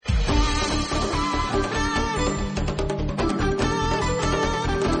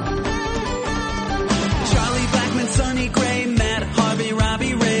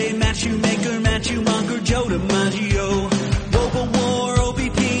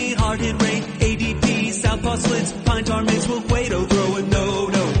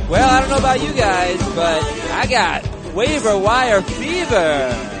about you guys, but I got waiver wire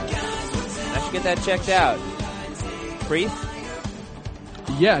fever. I should get that checked out. Priest?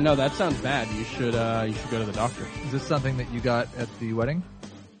 Yeah, no, that sounds bad. You should go to the doctor. Is this something that you got at the wedding?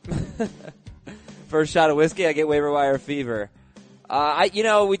 First shot of whiskey, I get waiver wire fever.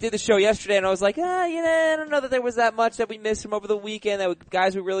 We did the show yesterday and I was like, I don't know that there was that much that we missed from over the weekend,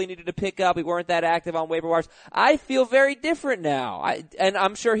 guys we really needed to pick up. We weren't that active on waiver wires. I feel very different now. And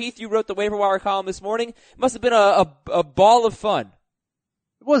I'm sure, Heath, you wrote the waiver wire column this morning. It must have been a ball of fun.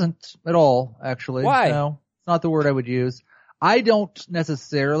 It wasn't at all, actually. Why? No, it's not the word I would use. I don't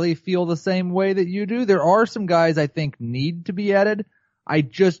necessarily feel the same way that you do. There are some guys I think need to be added. I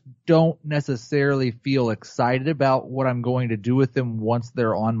just don't necessarily feel excited about what I'm going to do with them once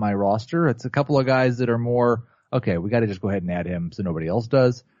they're on my roster. It's a couple of guys that are more, okay, we got to just go ahead and add him so nobody else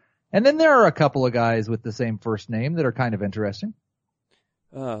does. And then there are a couple of guys with the same first name that are kind of interesting.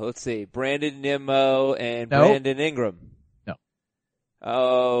 Let's see. Brandon Nimmo and Nope. Brandon Ingram. No.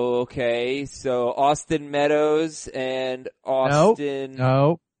 Oh, okay. So Austin Meadows and Austin,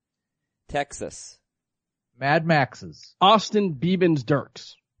 No. Texas. Mad Maxes. Austin Beebens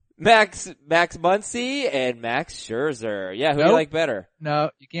Dirks. Max Muncy and Max Scherzer. Yeah, who do you Nope. like better?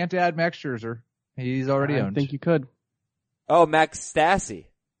 No, you can't add Max Scherzer. He's already I owned. think you could. Oh, Max Stassi.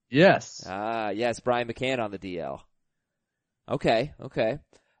 Yes. Yes, Brian McCann on the DL. Okay.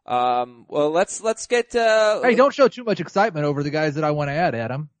 Well, let's get, Hey, don't show too much excitement over the guys that I want to add,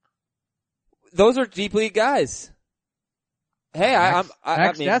 Adam. those are deep league guys. Hey, Max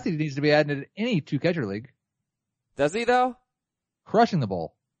I mean, Stassi needs to be added in any two-catcher league. does he though? Crushing the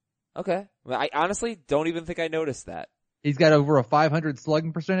ball. Okay. Well, I honestly don't even think I noticed that. He's got over a 500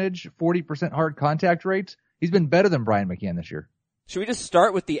 slugging percentage, 40% hard contact rate. He's been better than Brian McCann this year. Should we just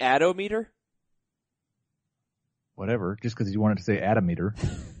start with the Addometer? Whatever, just because you wanted to say Addometer.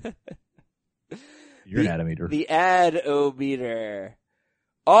 You're an Addometer. The Addometer.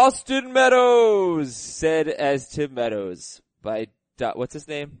 Austin Meadows, said as Tim Meadows by, what's his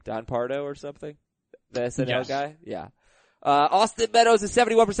name? Don Pardo or something? The SNL Yes. guy? Yeah. Austin Meadows is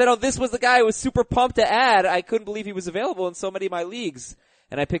 71%. Oh, this was the guy I was super pumped to add. I couldn't believe he was available in so many of my leagues.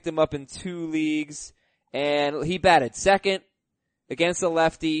 And I picked him up in 2 leagues. And he batted second against a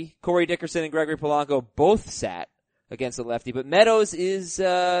lefty. Corey Dickerson and Gregory Polanco both sat against a lefty. But Meadows is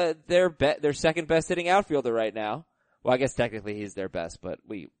their second best hitting outfielder right now. Well, I guess technically he's their best, but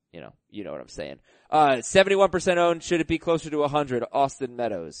you know what I'm saying. 71% owned. Should it be closer to 100? Austin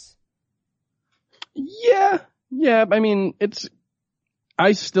Meadows. Yeah. I mean,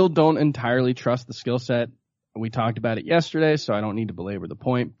 I still don't entirely trust the skill set. We talked about it yesterday, so I don't need to belabor the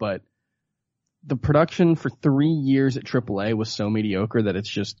point, but the production for 3 years at AAA was so mediocre that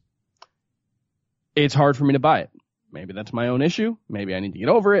it's hard for me to buy it. Maybe that's my own issue. Maybe I need to get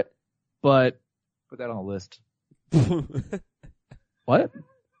over it, but Put that on the list. what?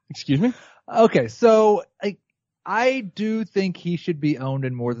 Excuse me? Okay, so I do think he should be owned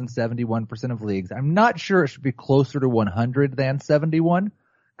in more than 71% of leagues. I'm not sure it should be closer to 100 than 71,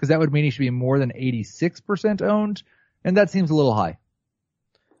 because that would mean he should be more than 86% owned, and that seems a little high.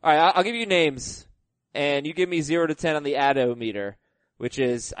 All right, I'll give you names, and you give me 0 to 10 on the Addometer, which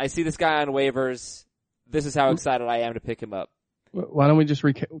is, I see this guy on waivers. This is how excited I am to pick him up. Why don't we just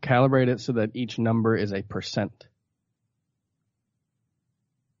recalibrate it so that each number is a percent?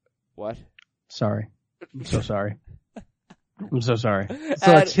 What? Sorry. I'm so sorry. I'm so sorry.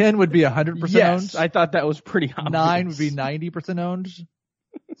 So a 10 would be 100% Yes, owned? I thought that was pretty obvious. 9 would be 90% owned?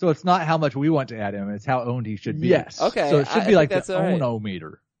 So it's not how much we want to add him, it's how owned he should be. Yes. Okay. So it should I be like think the that's all right.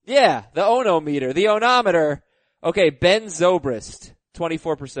 Onometer. Yeah, the Onometer, the Onometer. Okay, Ben Zobrist,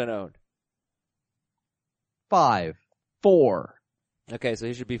 24% owned. 5. 4. Okay, so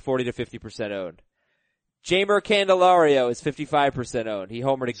he should be 40 to 50% owned. Jamer Candelario is 55% owned. He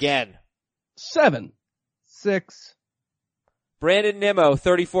homered again. 7. 6. Brandon Nimmo,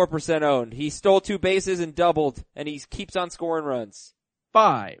 34% owned. He stole 2 bases and doubled, and he keeps on scoring runs.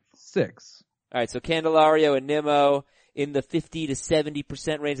 5. 6. All right, so Candelario and Nimmo in the 50 to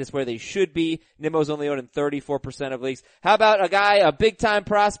 70% range. That's where they should be. Nimmo's only owned in 34% of leagues. How about a guy, a big-time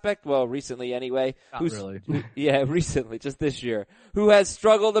prospect, well, recently anyway. Not really. Yeah, recently, just this year, who has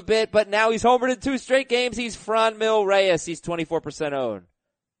struggled a bit, but now he's homered in 2 straight games. He's Franmil Reyes. He's 24% owned.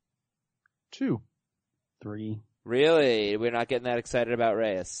 2. 3. Really? We're not getting that excited about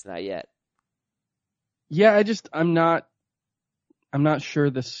Reyes. Not yet. Yeah, I'm not sure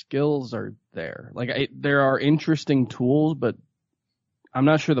the skills are there. There are interesting tools, but I'm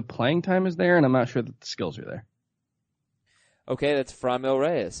not sure the playing time is there, and I'm not sure that the skills are there. Okay, that's Framil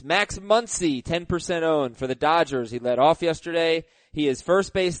Reyes. Max Muncy, 10% owned for the Dodgers. He led off yesterday. He is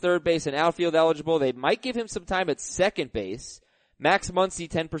first base, third base, and outfield eligible. They might give him some time at second base. Max Muncy,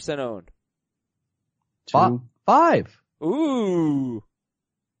 10% owned. 5. Ooh.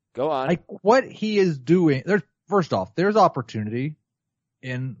 Go on. Like what he is doing. First off, there's opportunity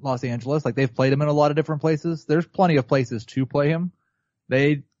in Los Angeles. Like they've played him in a lot of different places. There's plenty of places to play him.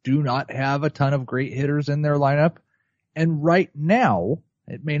 They do not have a ton of great hitters in their lineup. And right now,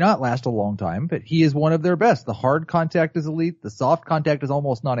 it may not last a long time, but he is one of their best. The hard contact is elite. The soft contact is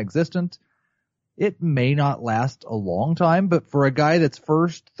almost non-existent. It may not last a long time, but for a guy that's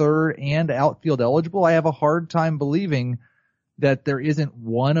first, third, and outfield eligible, I have a hard time believing that there isn't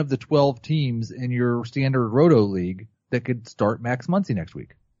one of the 12 teams in your standard Roto league that could start Max Muncy next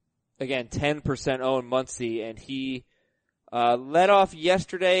week. Again, 10% owned Muncy, and he led off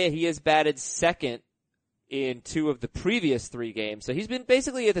yesterday. He has batted second in 2 of the previous 3 games. So he's been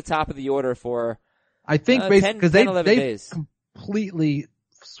basically at the top of the order for, I think, basically, because they days. Completely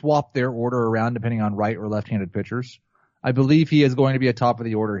swapped their order around depending on right or left-handed pitchers. I believe he is going to be a top of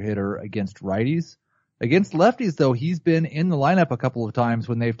the order hitter against righties. Against lefties, though, he's been in the lineup a couple of times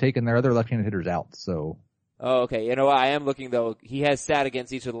when they've taken their other left-handed hitters out. So. Oh, okay. You know, I am looking though. He has sat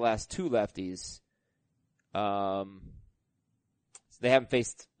against each of the last 2 lefties. They haven't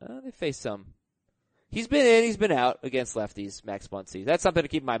faced. They faced some. He's been in, he's been out against lefties, Max Muncy. That's something to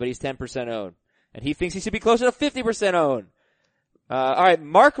keep in mind, but he's 10% owned. And he thinks he should be closer to 50% owned. Alright,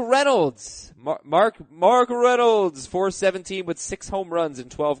 Mark Reynolds. Mark Reynolds, 417 with 6 home runs in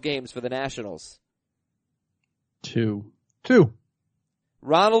 12 games for the Nationals. 2.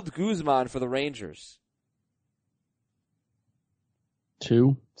 Ronald Guzman for the Rangers.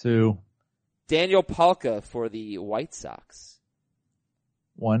 2. Daniel Palka for the White Sox.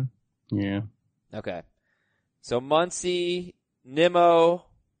 1. Yeah. Okay. So Muncy, Nimmo,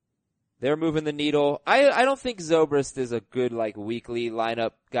 they're moving the needle. I don't think Zobrist is a good, like, weekly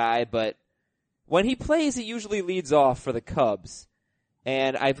lineup guy, but when he plays, he usually leads off for the Cubs.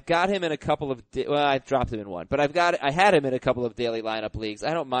 And I've got him in a couple of, I've dropped him in one, but I had him in a couple of daily lineup leagues.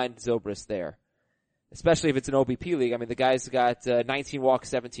 I don't mind Zobrist there. Especially if it's an OBP league. I mean, the guy's got 19 walks,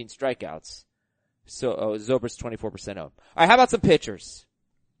 17 strikeouts. So, Zobrist 24% owned. Alright, how about some pitchers?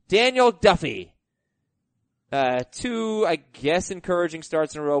 Daniel Duffy. 2, I guess, encouraging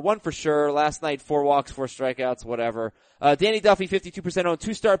starts in a row. 1 for sure. Last night, 4 walks, 4 strikeouts, whatever. Danny Duffy, 52% owned,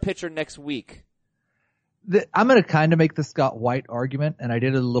 2-star pitcher next week. I'm going to kind of make the Scott White argument, and I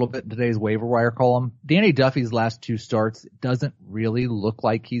did it a little bit in today's waiver wire column. Danny Duffy's last 2 starts doesn't really look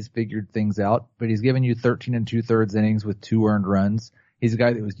like he's figured things out, but he's given you 13 2/3 innings with 2 earned runs. He's a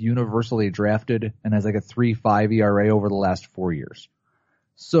guy that was universally drafted and has like a 3.5 ERA over the last 4 years.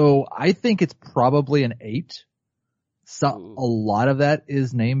 So I think it's probably an 8. So a lot of that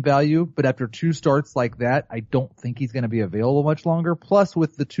is name value, but after 2 starts like that, I don't think he's going to be available much longer. Plus,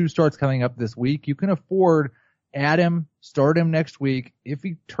 with the 2 starts coming up this week, you can afford add him, start him next week. If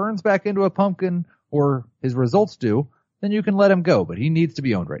he turns back into a pumpkin or his results do, then you can let him go, but he needs to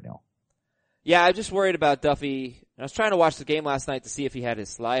be owned right now. Yeah, I'm just worried about Duffy. I was trying to watch the game last night to see if he had his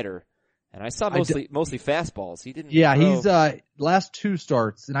slider. And I saw mostly fastballs. He didn't. Yeah, throw. he's last 2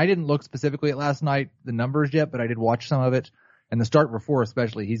 starts, and I didn't look specifically at last night the numbers yet, but I did watch some of it. And the start before,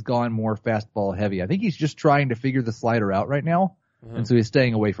 especially, he's gone more fastball heavy. I think he's just trying to figure the slider out right now, and so he's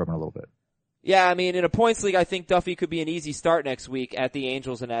staying away from it a little bit. Yeah, I mean, in a points league, I think Duffy could be an easy start next week at the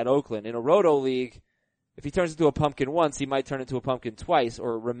Angels and at Oakland. In a Roto league, if he turns into a pumpkin once, he might turn into a pumpkin twice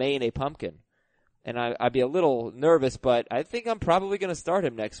or remain a pumpkin. And I'd be a little nervous, but I think I'm probably going to start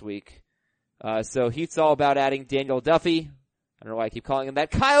him next week. So Heat's all about adding Daniel Duffy. I don't know why I keep calling him that.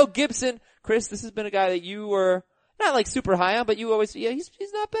 Kyle Gibson. Chris, this has been a guy that you were not like super high on, but you always, he's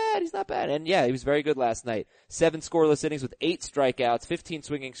not bad. He's not bad. And yeah, he was very good last night. 7 scoreless innings with 8 strikeouts, 15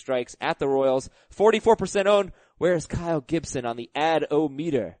 swinging strikes at the Royals, 44% owned. Where's Kyle Gibson on the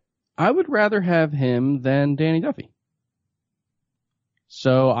Addometer? I would rather have him than Danny Duffy.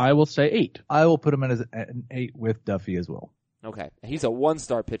 So I will say 8. I will put him in as an 8 with Duffy as well. Okay. He's a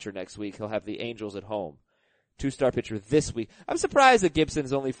 1-star pitcher next week. He'll have the Angels at home. 2-star pitcher this week. I'm surprised that Gibson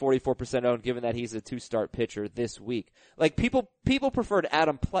is only 44% owned given that he's a 2-star pitcher this week. Like people preferred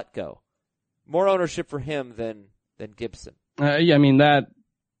Adam Plutko. More ownership for him than Gibson. Yeah, I mean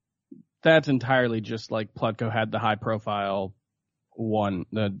that's entirely just like Plutko had the high profile one,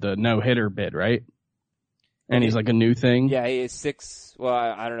 the no-hitter bid, right? And he's like a new thing. Yeah, he is 6, well,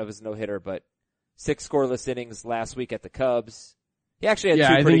 I don't know if it's no hitter, but 6 scoreless innings last week at the Cubs. He actually had 2 I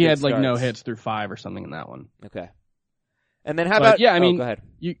pretty think he good had starts. like no hits through 5 or something in that one. Okay. And then how about, yeah, I mean, go ahead.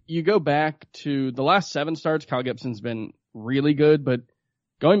 You go back to the last 7 starts, Kyle Gibson's been really good, but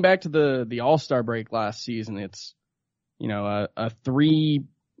going back to the All-Star break last season, it's, a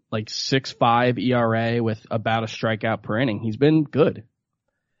 3.65 ERA with about a strikeout per inning. He's been good.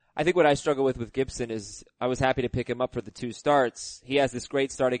 I think what I struggle with Gibson is I was happy to pick him up for the 2 starts. He has this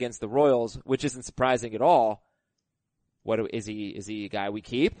great start against the Royals, which isn't surprising at all. Is he a guy we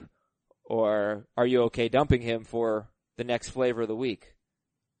keep? Or are you okay dumping him for the next flavor of the week?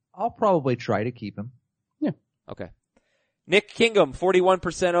 I'll probably try to keep him. Yeah. Okay. Nick Kingham,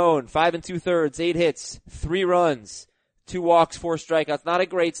 41% owned, 5 2/3, 8 hits, 3 runs, 2 walks, 4 strikeouts. Not a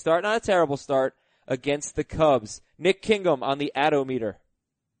great start, not a terrible start against the Cubs. Nick Kingham on the Addometer.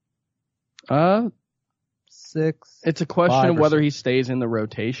 6. It's a question of whether he stays in the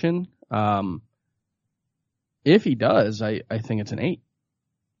rotation. If he does, I think it's an 8.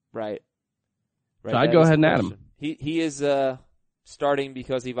 Right. So I'd go ahead and add him. He is starting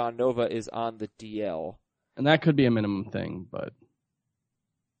because Ivan Nova is on the DL. And that could be a minimum thing, but.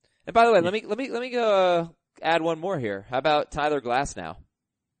 And by the way, let me go add one more here. How about Tyler Glass now?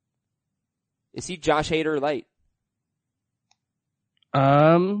 Is he Josh Hader light?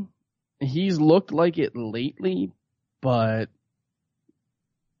 He's looked like it lately, but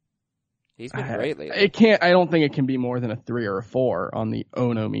he's been great lately. I don't think it can be more than a 3 or a 4 on the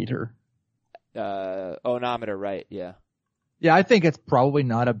Onometer. Onometer, right? Yeah. Yeah, I think it's probably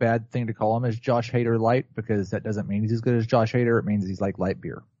not a bad thing to call him as Josh Hader light, because that doesn't mean he's as good as Josh Hader. It means he's like light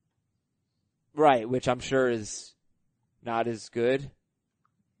beer. Right, which I'm sure is not as good.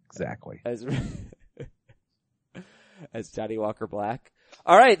 Exactly. As Johnny Walker Black.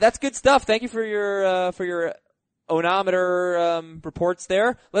 All right, that's good stuff. Thank you for your Onometer reports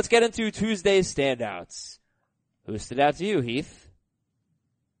there. Let's get into Tuesday's standouts. Who stood out to you, Heath?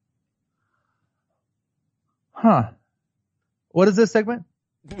 Huh. What is this segment?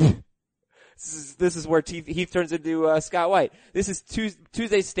 This is where Heath turns into Scott White. This is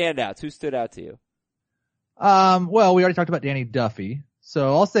Tuesday's standouts. Who stood out to you? Well, we already talked about Danny Duffy,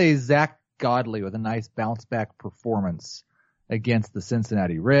 so I'll say Zach Godley with a nice bounce back performance against the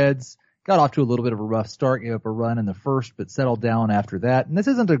Cincinnati Reds. Got off to a little bit of a rough start, gave up a run in the first, but settled down after that. And this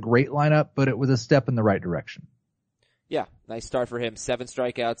isn't a great lineup, but it was a step in the right direction. Yeah, nice start for him. 7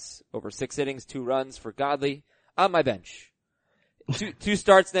 strikeouts over 6 innings, 2 runs for Godley on my bench. Two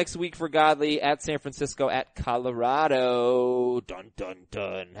starts next week for Godley at San Francisco, at Colorado. Dun, dun,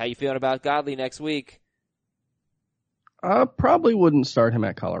 dun. How you feeling about Godley next week? I probably wouldn't start him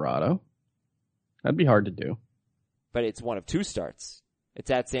at Colorado. That'd be hard to do. But it's one of 2 starts. It's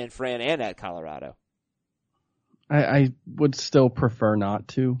at San Fran and at Colorado. I would still prefer not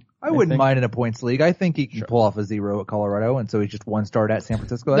to. I wouldn't mind in a points league. I think he can pull off a 0 at Colorado, and so he's just 1 start at San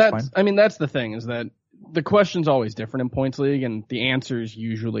Francisco. That's fine. I mean, that's the thing, is that the question's always different in points league, and the answers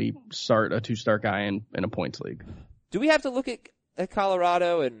usually start a 2-star guy in a points league. Do we have to look at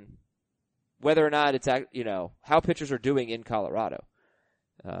Colorado and whether or not it's, how pitchers are doing in Colorado?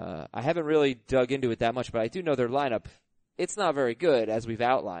 I haven't really dug into it that much, but I do know their lineup. It's not very good, as we've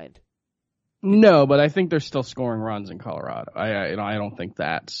outlined. No, but I think they're still scoring runs in Colorado. I don't think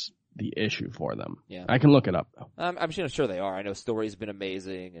that's the issue for them. Yeah. I can look it up though. I'm sure they are. I know Story's been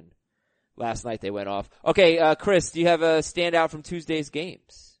amazing, and last night they went off. Okay, Chris, do you have a standout from Tuesday's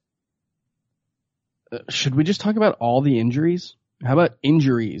games? Should we just talk about all the injuries? How about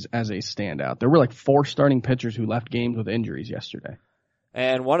injuries as a standout? There were like 4 starting pitchers who left games with injuries yesterday.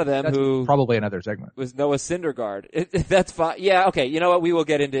 And one of them That's probably another segment was Noah Syndergaard. That's fine. Yeah, okay. You know what? We will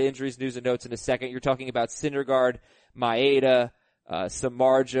get into injuries, news, and notes in a second. You're talking about Syndergaard, Maeda,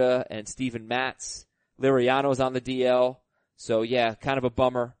 Samardzija, and Steven Matz. Liriano's on the DL. So yeah, kind of a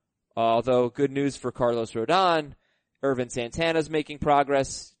bummer. Although good news for Carlos Rodon. Irvin Santana's making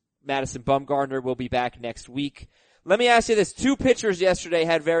progress. Madison Bumgarner will be back next week. Let me ask you this. 2 pitchers yesterday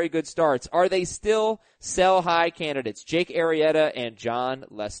had very good starts. Are they still sell-high candidates? Jake Arrieta and John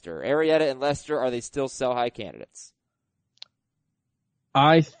Lester. Arrieta and Lester, are they still sell-high candidates?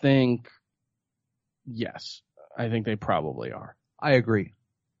 I think yes. I think they probably are. I agree.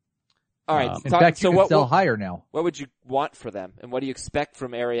 All right. In fact, you can sell higher now. What would you want for them? And what do you expect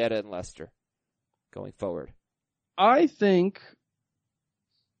from Arrieta and Lester going forward? I think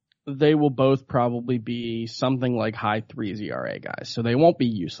they will both probably be something like high 3s ERA guys. So they won't be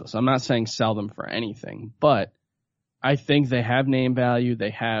useless. I'm not saying sell them for anything, but I think they have name value.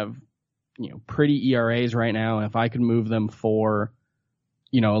 They have, pretty ERAs right now. And if I could move them for,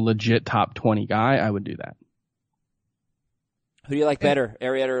 a legit top 20 guy, I would do that. Who do you like better,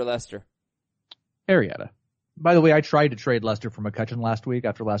 Arrieta or Lester? Arrieta. By the way, I tried to trade Lester for McCutchen last week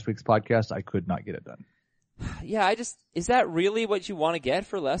after last week's podcast. I could not get it done. Yeah, is that really what you want to get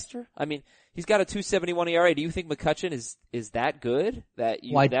for Lester? I mean, he's got a 2.71 ERA. Do you think McCutchen is that good?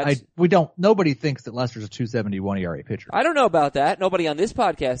 Nobody thinks that Lester's a 2.71 ERA pitcher. I don't know about that. Nobody on this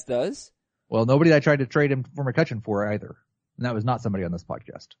podcast does. Well, nobody I tried to trade him for McCutchen for either. And that was not somebody on this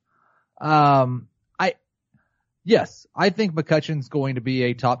podcast. Yes, I think McCutchen's going to be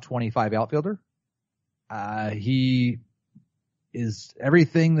a top 25 outfielder. He is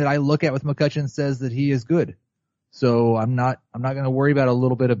everything that I look at with McCutchen says that he is good. So I'm not going to worry about a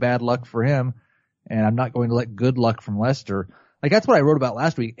little bit of bad luck for him, and I'm not going to let good luck from Lester. Like, that's what I wrote about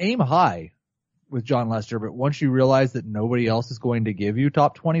last week. Aim high with John Lester, but once you realize that nobody else is going to give you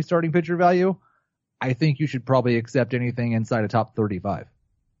top 20 starting pitcher value, I think you should probably accept anything inside of top 35.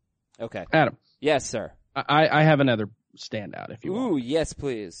 Okay. Adam. Yes, sir. I have another standout, if you want. Ooh, yes,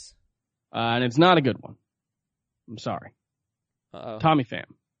 please. And it's not a good one. I'm sorry. Uh-oh. Tommy Pham.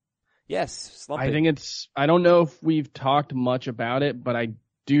 Yes, slumping. I don't know if we've talked much about it, but I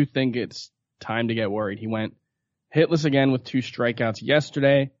do think it's time to get worried. He went hitless again with 2 strikeouts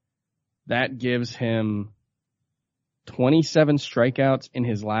yesterday. That gives him 27 strikeouts in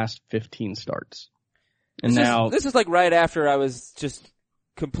his last 15 starts. And this is like right after I was just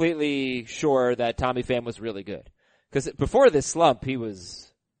completely sure that Tommy Pham was really good. Because before this slump, he was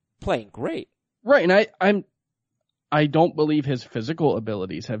playing great. Right, and I don't believe his physical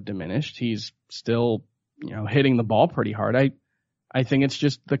abilities have diminished. He's still, hitting the ball pretty hard. I think it's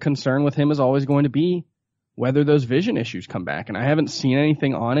just the concern with him is always going to be whether those vision issues come back. And I haven't seen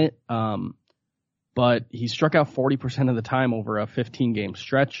anything on it. But he struck out 40% of the time over a 15-game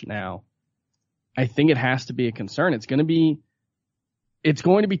stretch now. I think it has to be a concern. It's going to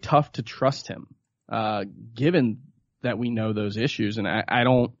be tough to trust him, given that we know those issues. And I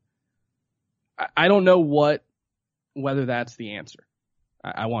don't know whether that's the answer.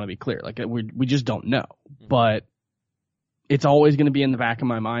 I want to be clear. Like, we just don't know, but it's always going to be in the back of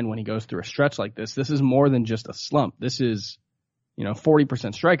my mind when he goes through a stretch like this. This is more than just a slump. This is, 40%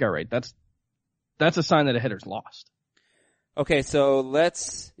 strikeout rate. That's a sign that a hitter's lost. Okay, so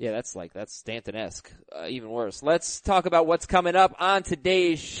that's Stanton-esque, even worse. Let's talk about what's coming up on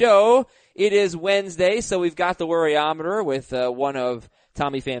today's show. It is Wednesday, so we've got the Worryometer with one of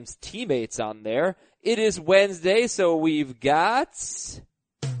Tommy Pham's teammates on there. It is Wednesday, so we've got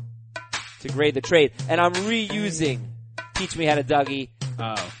to grade the trade. And I'm reusing Teach Me How to Dougie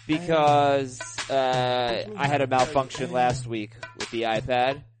because I had a malfunction last week with the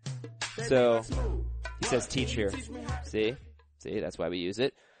iPad. So he says teach here. See, that's why we use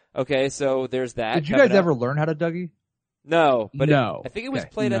it. Okay, so there's that. Did you guys ever learn how to Dougie? No, but no. I think it was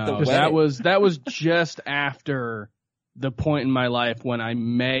played at the wedding. wedding. That was just after the point in my life when I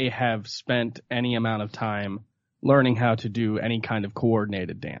may have spent any amount of time learning how to do any kind of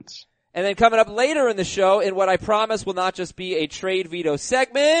coordinated dance. And then coming up later in the show, in what I promise will not just be a trade veto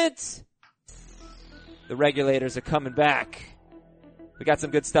segment, the regulators are coming back. We got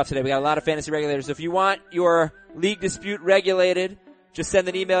some good stuff today. We got a lot of fantasy regulators. So if you want your league dispute regulated, just send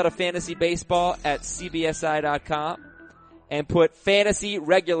an email to fantasybaseball@cbsi.com and put fantasy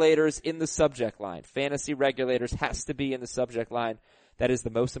regulators in the subject line. Fantasy regulators has to be in the subject line. That is the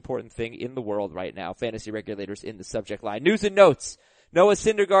most important thing in the world right now. Fantasy regulators in the subject line. News and notes. Noah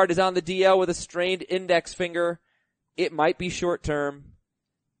Syndergaard is on the DL with a strained index finger. It might be short term,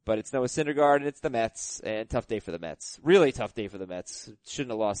 but it's Noah Syndergaard and it's the Mets, and tough day for the Mets. Really tough day for the Mets.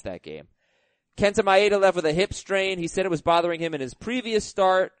 Shouldn't have lost that game. Kenta Maeda left with a hip strain. He said it was bothering him in his previous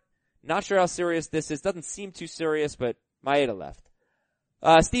start. Not sure how serious this is. Doesn't seem too serious, but Maeda left.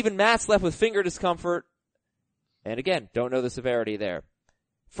 Steven Matz left with finger discomfort. And again, don't know the severity there.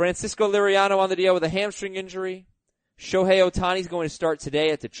 Francisco Liriano on the DL with a hamstring injury. Shohei Ohtani's going to start today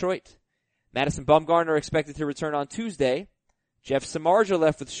at Detroit. Madison Bumgarner expected to return on Tuesday. Jeff Samardzija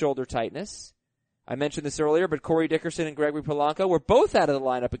left with shoulder tightness. I mentioned this earlier, but Corey Dickerson and Gregory Polanco were both out of the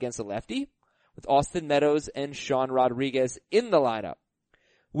lineup against a lefty, with Austin Meadows and Sean Rodriguez in the lineup.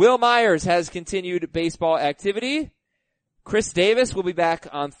 Will Myers has continued baseball activity. Chris Davis will be back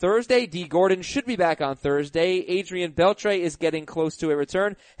on Thursday. D. Gordon should be back on Thursday. Adrian Beltre is getting close to a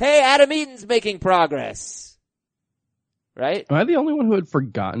return. Hey, Adam Eaton's making progress. Right? Am I the only one who had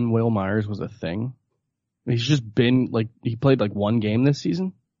forgotten Will Myers was a thing? He's just been, he played one game this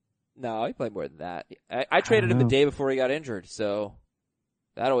season? No, he played more than that. I traded him the day before he got injured, so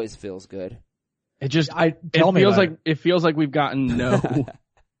that always feels good. It feels like we've gotten no,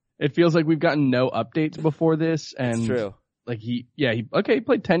 it feels like we've gotten no updates before this. And it's true. He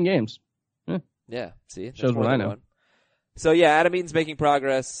played 10 games. Yeah, see? Shows what I know. So yeah, Adam Eaton's making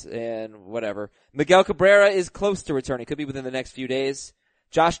progress and whatever. Miguel Cabrera is close to returning. Could be within the next few days.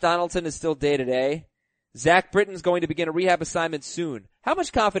 Josh Donaldson is still day to day. Zach Britton's going to begin a rehab assignment soon. How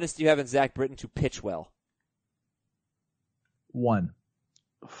much confidence do you have in Zach Britton to pitch well? 1.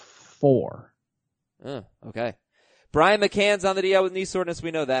 4. Okay. Brian McCann's on the DL with knee soreness.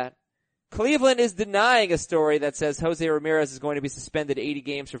 We know that. Cleveland is denying a story that says Jose Ramirez is going to be suspended 80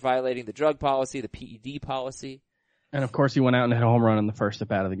 games for violating the drug policy, the PED policy. And of course he went out and hit a home run in the first at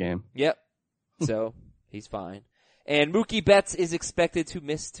bat of the game. Yep. So, he's fine. And Mookie Betts is expected to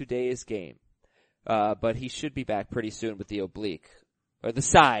miss today's game. But he should be back pretty soon with the oblique. Or the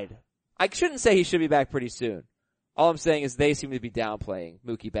side. I shouldn't say he should be back pretty soon. All I'm saying is they seem to be downplaying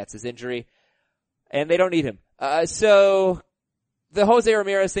Mookie Betts' injury. And they don't need him. So, the Jose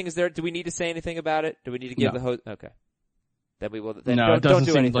Ramirez thing is there. Do we need to say anything about it? Do we need to give okay. Then we will, then no, it doesn't don't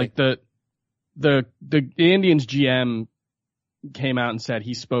do seem anything. like the Indians GM came out and said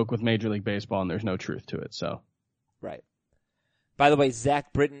he spoke with Major League Baseball and there's no truth to it, so. Right. By the way,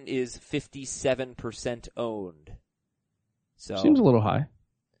 Zach Britton is 57% owned. So. Seems a little high.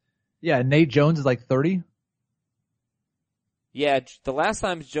 Yeah, Nate Jones is like 30. Yeah, the last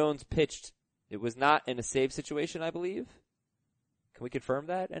time Jones pitched, it was not in a save situation, I believe. Can we confirm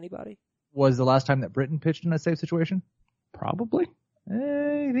that? Anybody? Was the last time that Britton pitched in a safe situation? Probably.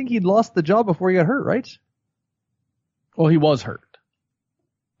 I think he'd lost the job before he got hurt, right? Well, he was hurt.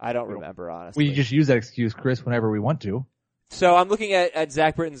 I don't remember, honestly. We just use that excuse, Chris, whenever we want to. So I'm looking at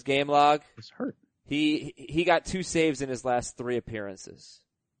Zach Britton's game log. He was hurt. He got 2 saves in his last 3 appearances.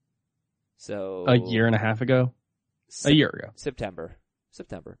 So. A year and a half ago? A year ago. September.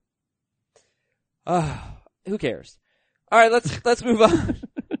 Who cares? Alright, let's move on.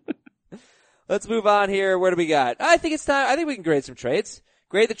 Let's move on here. Where do we got? I think it's time. I think we can grade some trades.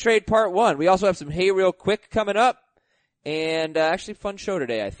 Grade the trade part 1. We also have some Hey Real Quick coming up. And, actually fun show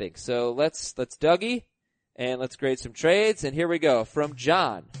today, I think. So let's Dougie. And let's grade some trades. And here we go. From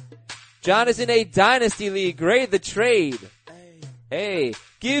John. John is in a dynasty league. Grade the trade. Hey.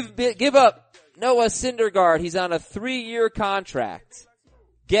 Give up Noah Syndergaard. He's on a 3-year contract.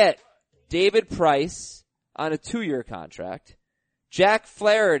 Get David Price on a 2-year contract. Jack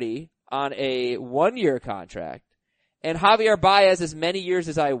Flaherty on a 1-year contract. And Javier Baez as many years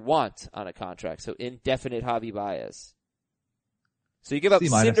as I want on a contract. So indefinite Javi Baez. So you give up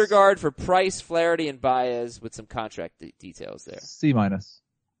Syndergaard for Price, Flaherty, and Baez with some contract details there. C-.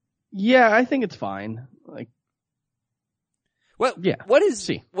 Yeah, I think it's fine. Like, well, yeah. What is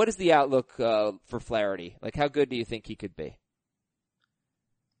the outlook for Flaherty? Like, how good do you think he could be?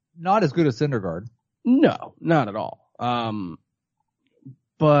 Not as good as Syndergaard. No, not at all.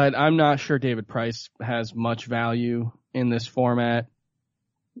 But I'm not sure David Price has much value in this format.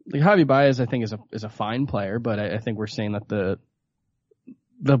 Like Javi Baez, I think is a fine player, but I think we're saying that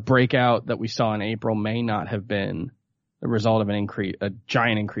the breakout that we saw in April may not have been the result of a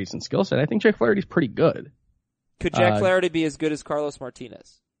giant increase in skill set. I think Jack Flaherty's pretty good. Could Jack Flaherty be as good as Carlos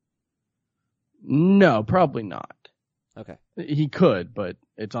Martinez? No, probably not. Okay. He could, but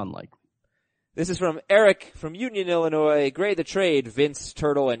it's unlikely. This is from Eric from Union, Illinois. Grade the trade, Vince,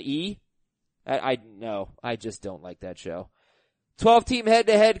 Turtle, and E. I just don't like that show. 12-team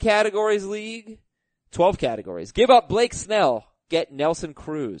head-to-head categories league. 12 categories. Give up Blake Snell. Get Nelson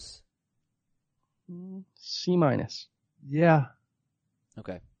Cruz. C-. Yeah.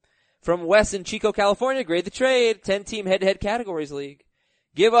 Okay. From Wes in Chico, California, grade the trade. 10-team head-to-head categories league.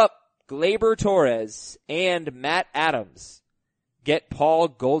 Give up Gleyber Torres and Matt Adams. Get Paul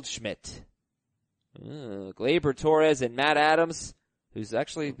Goldschmidt. Gleyber Torres and Matt Adams, who's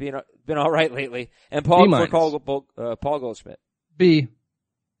actually been all right lately, and Paul Goldschmidt. B.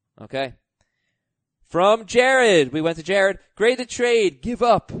 Okay. From Jared, we went to Jared. Grade the trade. Give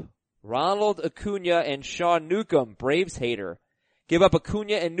up Ronald Acuna and Sean Newcomb. Braves hater. Give up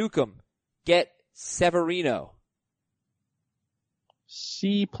Acuna and Newcomb. Get Severino.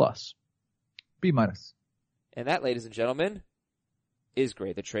 C+. B-. And that, ladies and gentlemen, is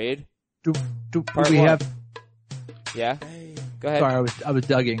grade the trade. Do Part we 1. have? Yeah. Go ahead. Sorry, I was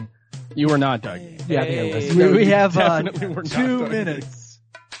dugging. You were not Dougie. Yeah, Hey. I think I was. We have Definitely were not 2 Dougie. minutes.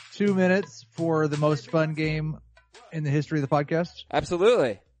 2 minutes for the most fun game in the history of the podcast.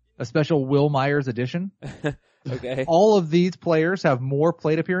 Absolutely. A special Will Myers edition. Okay. All of these players have more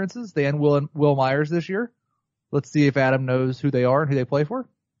plate appearances than Will Myers this year. Let's see if Adam knows who they are and who they play for.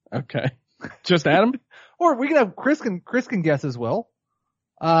 Okay. Just Adam? Or we can have Chris can guess as well.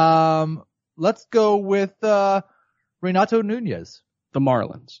 Let's go with Renato Nunez. The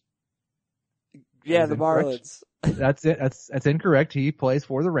Marlins. Yeah, Is the incorrect? Marlins. That's it. That's incorrect. He plays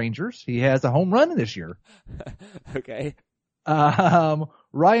for the Rangers. He has a home run this year. Okay.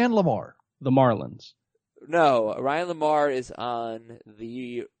 Ryan Lamar. The Marlins. No, Ryan Lamar is on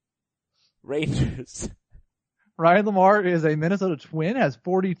the Rangers. Ryan Lamar is a Minnesota Twin, has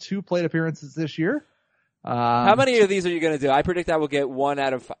 42 plate appearances this year. How many of these are you going to do? I predict I will get 1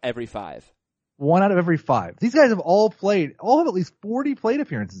 out of every 5. 1 out of every 5. These guys have all have at least 40 plate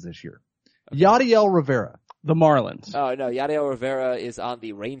appearances this year. Okay. Yadiel Rivera. The Marlins. Oh, no. Yadiel Rivera is on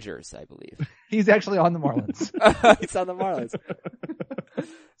the Rangers, I believe. He's actually on the Marlins. He's on the Marlins.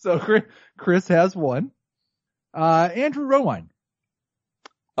 So Chris has 1. Andrew Romine.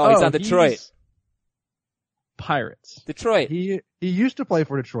 Oh, he's on Detroit. Pirates. Detroit. He used to play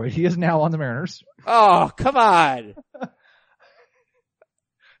for Detroit. He is now on the Mariners. Oh, come on.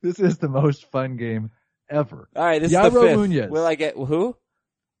 This is the most fun game ever. All right, this Yairo is the 5th. Munoz. Will I get who?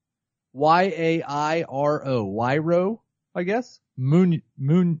 Yairo. Yairo, I guess. Munoz.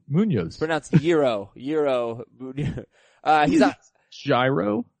 It's pronounced Euro. Munoz. He's on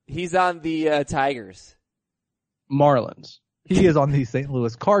Gyro. He's on the Tigers. Marlins. He is on the St.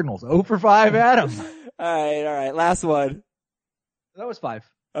 Louis Cardinals. 0 for 5, Adam. All right. Last one. That was 5.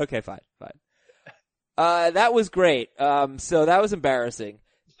 Okay, fine. That was great. So that was embarrassing.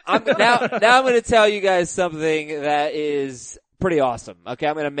 Now I'm going to tell you guys something that is pretty awesome. Okay,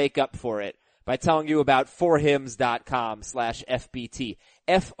 I'm going to make up for it by telling you about forhims.com/FBT.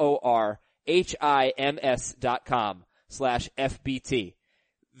 forhims.com/FBT.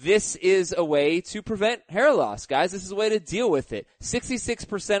 This is a way to prevent hair loss, guys. This is a way to deal with it.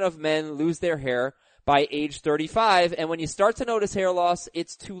 66% of men lose their hair by age 35, and when you start to notice hair loss,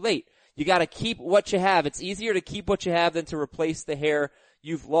 it's too late. You gotta keep what you have. It's easier to keep what you have than to replace the hair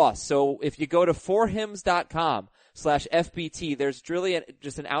you've lost. So if you go to forhims.com/FBT, there's really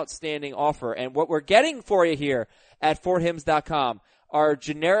just an outstanding offer. And what we're getting for you here at forhims.com are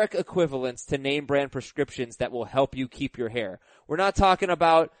generic equivalents to name brand prescriptions that will help you keep your hair. We're not talking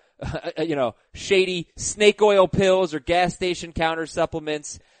about, shady snake oil pills or gas station counter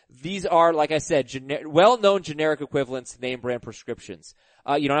supplements. These are, like I said, well-known generic equivalents to name brand prescriptions.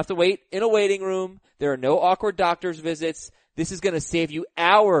 You don't have to wait in a waiting room. There are no awkward doctor's visits. This is going to save you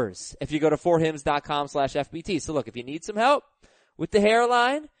hours if you go to forhims.com/FBT. So look, if you need some help with the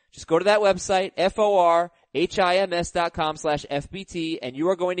hairline, just go to that website, forhims.com/FBT, and you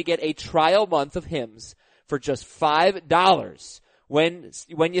are going to get a trial month of Hims for just $5 when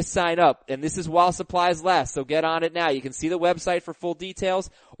you sign up. And this is while supplies last, so get on it now. You can see the website for full details.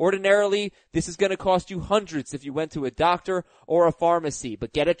 Ordinarily, this is going to cost you hundreds if you went to a doctor or a pharmacy,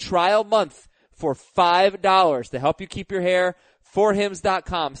 but get a trial month for $5 to help you keep your hair.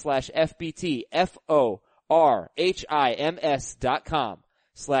 forhims.com/FBT.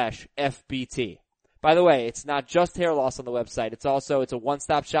 forhims.com/FBT. By the way, it's not just hair loss on the website. It's a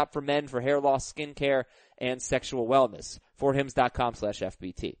one-stop shop for men for hair loss, skincare, and sexual wellness.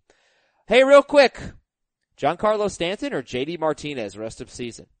 forhims.com/FBT. Hey, real quick. Giancarlo Stanton or JD Martinez rest of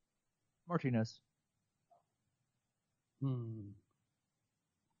season? Martinez.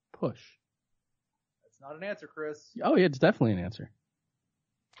 Push. That's not an answer, Chris. Oh, yeah, it's definitely an answer.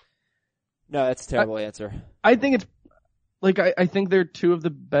 No, that's a terrible answer. I think it's, I think they're two of the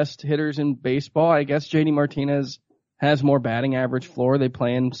best hitters in baseball. I guess JD Martinez has more batting average floor. They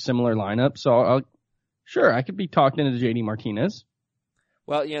play in similar lineups. So sure, I could be talked into JD Martinez.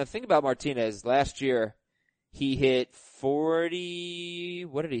 Well, think about Martinez. Last year, he hit 40,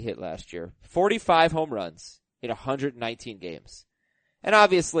 what did he hit last year? 45 home runs in 119 games. And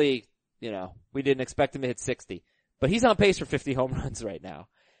obviously, we didn't expect him to hit 60. But he's on pace for 50 home runs right now.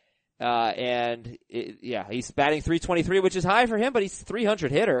 He's batting .323, which is high for him, but he's a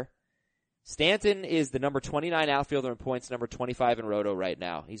 .300 hitter. Stanton is the number 29 outfielder in points, number 25 in roto right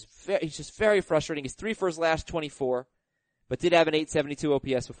now. He's just very frustrating. He's 3 for his last 24, but did have an .872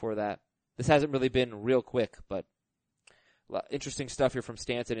 OPS before that. This hasn't really been real quick, but interesting stuff here from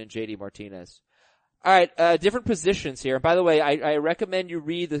Stanton and JD Martinez. All right, different positions here. By the way, I recommend you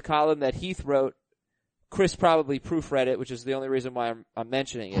read the column that Heath wrote. Chris probably proofread it, which is the only reason why I'm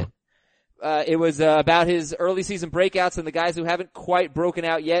mentioning it. It was about his early season breakouts and the guys who haven't quite broken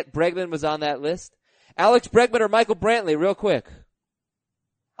out yet. Bregman was on that list. Alex Bregman or Michael Brantley, real quick.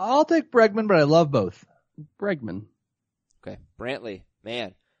 I'll take Bregman, but I love both. Bregman. Okay, Brantley,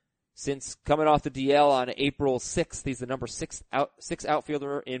 man. Since coming off the DL on April 6th, he's the number 6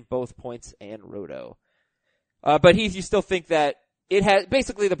 outfielder in both points and roto. But Heath, you still think that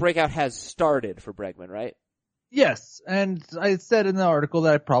basically the breakout has started for Bregman, right? Yes, and I said in the article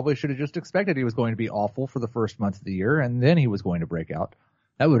that I probably should have just expected he was going to be awful for the first month of the year, and then he was going to break out.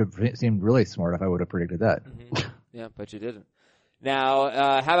 That would have seemed really smart if I would have predicted that. Mm-hmm. Yeah, but you didn't.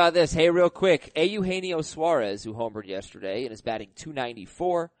 Now, how about this? Hey, real quick, Eugenio Suarez, who homered yesterday and is batting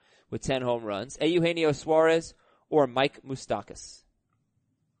 .294 with 10 home runs. Eugenio Suarez or Mike Moustakas?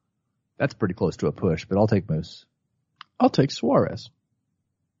 That's pretty close to a push, but I'll take Moose. I'll take Suarez.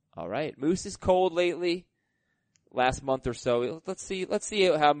 All right. Moose is cold lately. Last month or so. Let's see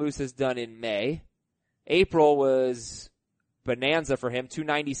how Moose has done in May. April was bonanza for him,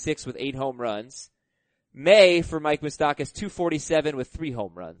 296 with 8 home runs. May for Mike Moustakas, 247 with 3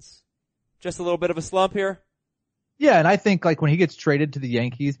 home runs. Just a little bit of a slump here. Yeah, and I think like when he gets traded to the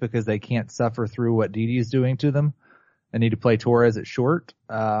Yankees because they can't suffer through what Didi is doing to them and need to play Torres at short,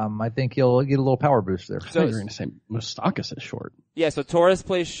 I think he'll get a little power boost there. So you're going to say Moustakas is short. Yeah, so Torres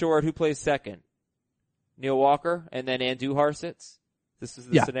plays short. Who plays second? Neil Walker, and then Andujar sits? This is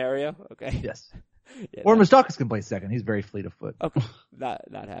the scenario? Okay. Yes. Yeah, or Moustakas can play second. He's very fleet of foot. Okay. Not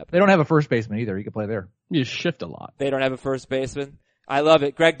happening. They don't have a first baseman either. He can play there. You shift a lot. They don't have a first baseman. I love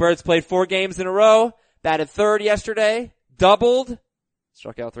it. Greg Bird's played 4 games in a row. Batted third yesterday. Doubled.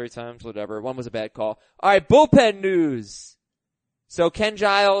 Struck out 3 times, whatever. One was a bad call. Alright, bullpen news. So Ken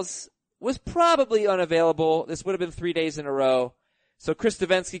Giles was probably unavailable. This would have been 3 days in a row. So Chris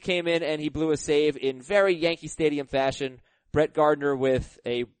Davinsky came in and he blew a save in very Yankee Stadium fashion. Brett Gardner with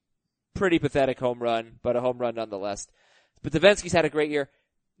a pretty pathetic home run, but a home run nonetheless. But Davinsky's had a great year.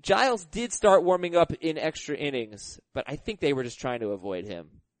 Giles did start warming up in extra innings, but I think they were just trying to avoid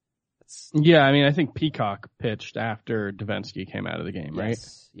him. Yeah, I mean, I think Peacock pitched after Davinsky came out of the game, right?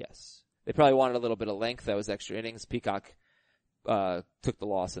 Yes. They probably wanted a little bit of length. That was extra innings. Peacock took the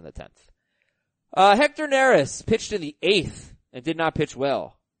loss in the 10th. Hector Neris pitched in the 8th and did not pitch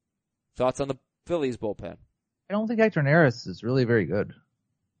well. Thoughts on the Phillies bullpen? I don't think Hector Neris is really very good.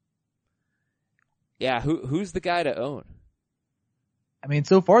 Yeah, who's the guy to own? I mean,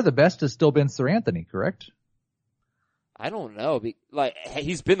 so far the best has still been Sir Anthony, correct? I don't know. Like,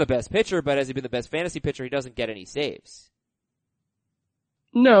 he's been the best pitcher, but has he been the best fantasy pitcher? He doesn't get any saves.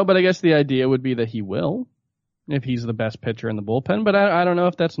 No, but I guess the idea would be that he will, if he's the best pitcher in the bullpen. But I don't know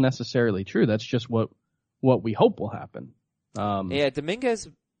if that's necessarily true. That's just what we hope will happen. Yeah, Dominguez,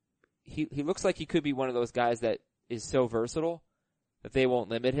 he looks like he could be one of those guys that is so versatile that they won't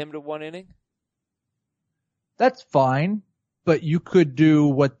limit him to 1 inning. That's fine, but you could do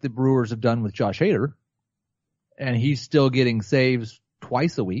what the Brewers have done with Josh Hader, and he's still getting saves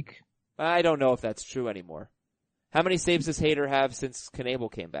twice a week. I don't know if that's true anymore. How many saves does Hader have since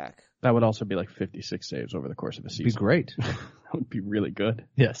Knebel came back? That would also be like 56 saves over the course of a season. Be great. That would be really good.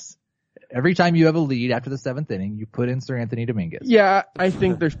 Yes. Every time you have a lead after the 7th inning, you put in Sir Anthony Dominguez. Yeah, I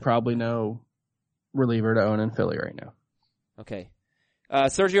think there's probably no reliever to own in Philly right now. Okay.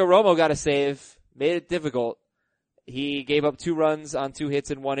 Sergio Romo got a save, made it difficult. He gave up 2 runs on 2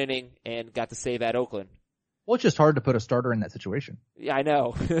 hits in 1 inning and got the save at Oakland. Well, it's just hard to put a starter in that situation. Yeah, I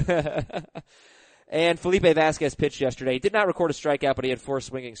know. And Felipe Vasquez pitched yesterday. He did not record a strikeout, but he had 4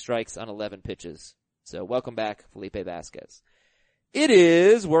 swinging strikes on 11 pitches. So welcome back, Felipe Vasquez. It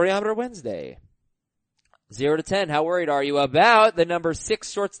is Worryometer Wednesday. 0 to 10. How worried are you about the number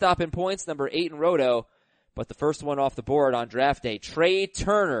 6 shortstop in points, number 8 in Roto, but the first one off the board on draft day, Trey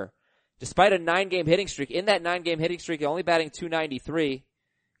Turner. Despite a 9-game hitting streak, in that 9-game hitting streak, only batting .293. He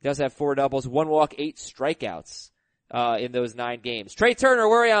does have 4 doubles, 1 walk, 8 strikeouts, in those 9 games. Trey Turner,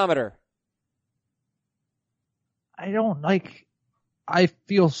 Worryometer. I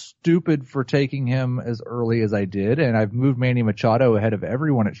feel stupid for taking him as early as I did, and I've moved Manny Machado ahead of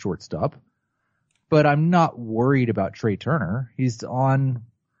everyone at shortstop. But I'm not worried about Trey Turner. He's on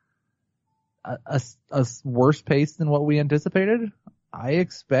a worse pace than what we anticipated. I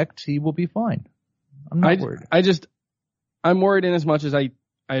expect he will be fine. I'm not worried. I'm worried in as much as I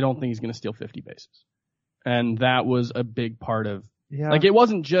don't think he's going to steal 50 bases. And that was a big part of, like, it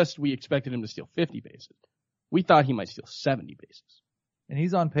wasn't just we expected him to steal 50 bases. We thought he might steal 70 bases. And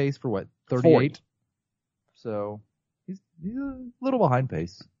he's on pace for what, 38? 40. So he's a little behind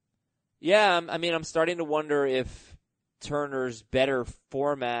pace. Yeah, I mean, I'm starting to wonder if Turner's better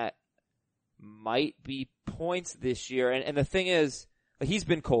format might be points this year. And the thing is, he's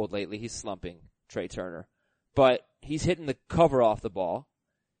been cold lately. He's slumping, Trey Turner. But he's hitting the cover off the ball.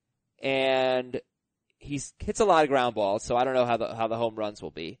 And hits a lot of ground balls, so I don't know how the home runs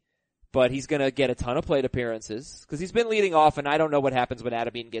will be. But he's gonna get a ton of plate appearances, because he's been leading off, and I don't know what happens when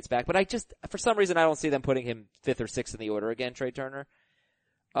Addometer gets back. But for some reason, I don't see them putting him 5th or 6th in the order again, Trey Turner.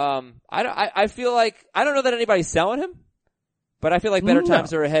 I feel like, I don't know that anybody's selling him, but I feel like better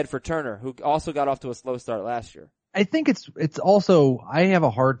times are ahead for Turner, who also got off to a slow start last year. I think it's also, I have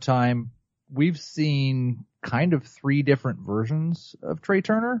a hard time. We've seen kind of 3 different versions of Trey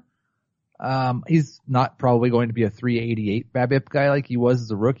Turner. He's not probably going to be a 388 BABIP guy like he was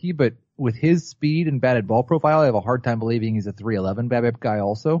as a rookie, but with his speed and batted ball profile, I have a hard time believing he's a 311 BABIP guy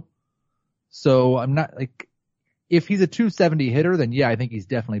also. So I'm not like, if he's a 270 hitter, then yeah, I think he's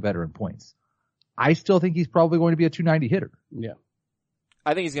definitely better in points. I still think he's probably going to be a 290 hitter. Yeah.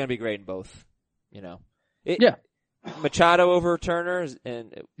 I think he's going to be great in both. You know. Yeah. Machado over Turner,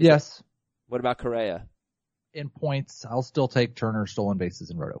 and Yes. What about Correa? In points, I'll still take Turner, stolen bases,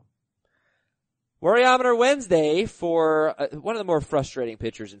 and Roto. Worryometer Wednesday for one of the more frustrating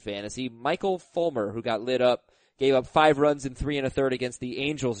pitchers in fantasy, Michael Fulmer, who got lit up, gave up 5 runs in 3 1/3 against the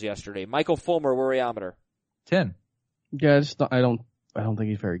Angels yesterday. Michael Fulmer, Worryometer. 10. Yeah, I don't think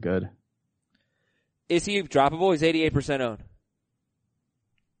he's very good. Is he droppable? He's 88% owned.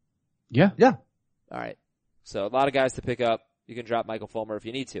 Yeah. Yeah. All right. So a lot of guys to pick up. You can drop Michael Fulmer if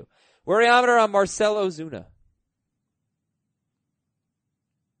you need to. Worryometer on Marcell Ozuna.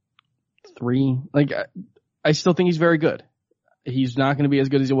 3. Like, I still think he's very good. He's not going to be as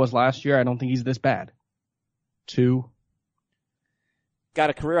good as he was last year. I don't think he's this bad. 2. Got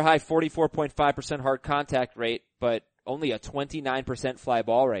a career high 44.5% hard contact rate, but only a 29% fly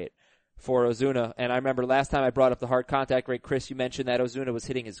ball rate for Ozuna. And I remember last time I brought up the hard contact rate, Chris, you mentioned that Ozuna was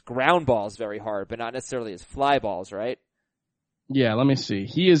hitting his ground balls very hard, but not necessarily his fly balls, right? Yeah, let me see.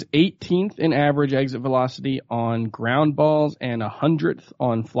 He is 18th in average exit velocity on ground balls and 100th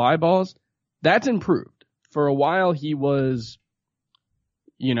on fly balls. That's improved. For a while he was,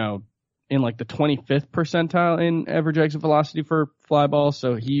 in like the 25th percentile in average exit velocity for fly balls,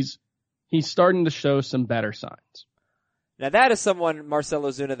 so he's starting to show some better signs. Now that is someone, Marcell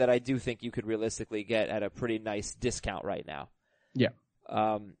Ozuna, that I do think you could realistically get at a pretty nice discount right now. Yeah.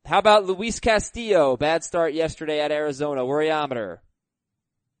 How about Luis Castillo? Bad start yesterday at Arizona. Worryometer.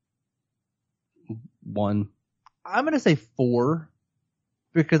 1. I'm going to say 4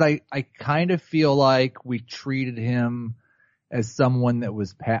 because I kind of feel like we treated him as someone that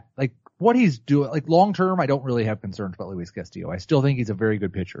was like what he's doing. Like long term, I don't really have concerns about Luis Castillo. I still think he's a very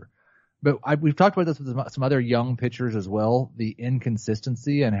good pitcher. But we've talked about this with some other young pitchers as well, the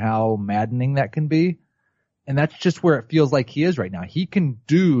inconsistency and how maddening that can be. And that's just where it feels like he is right now. He can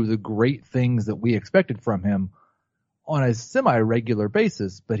do the great things that we expected from him on a semi-regular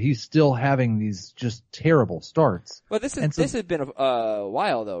basis, but he's still having these just terrible starts. Well, this has been a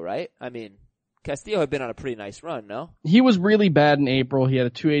while though, right? I mean, Castillo had been on a pretty nice run, no? He was really bad in April. He had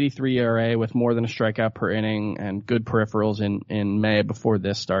a 2.83 ERA with more than a strikeout per inning and good peripherals in May before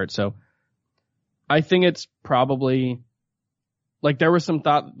this start. So I think it's probably, like there was some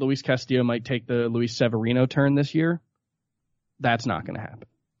thought that Luis Castillo might take the Luis Severino turn this year. That's not going to happen.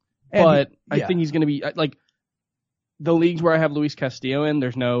 But I think he's going to be, like, the leagues where I have Luis Castillo in,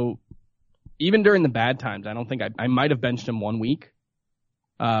 there's no, even during the bad times, I don't think I might have benched him 1 week.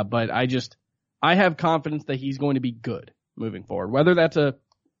 But I have confidence that he's going to be good moving forward. Whether that's a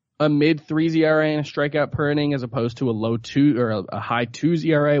mid 3s ERA and a strikeout per inning as opposed to a low 2 or a high 2s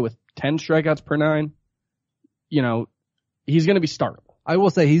ERA with 10 strikeouts per 9, he's going to be startable. I will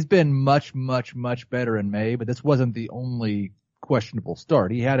say he's been much, much, much better in May, but this wasn't the only questionable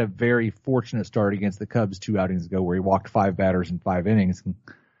start. He had a very fortunate start against the Cubs 2 outings ago where he walked 5 batters in 5 innings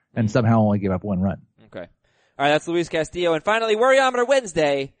and somehow only gave up 1 run. Okay. All right, that's Luis Castillo. And finally, Worryometer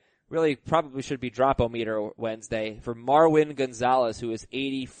Wednesday. Really probably should be Drop-O-Meter Wednesday for Marwin Gonzalez, who is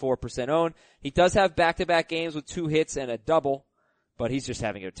 84% owned. He does have back-to-back games with 2 hits and a double, but he's just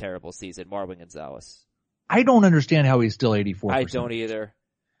having a terrible season, Marwin Gonzalez. I don't understand how he's still 84%. I don't either.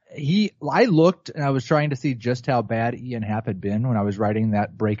 I looked and I was trying to see just how bad Ian Happ had been when I was writing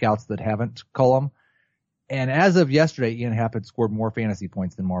that breakouts that haven't column. And as of yesterday, Ian Happ had scored more fantasy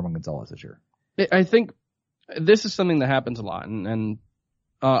points than Marwin Gonzalez this year. I think this is something that happens a lot, and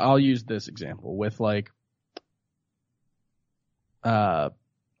I'll use this example with like, oh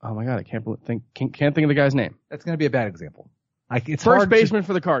my god, I can't think of the guy's name. That's going to be a bad example. It's first baseman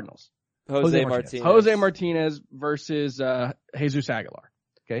for the Cardinals. Jose Martinez. Jose Martinez versus Jesus Aguilar.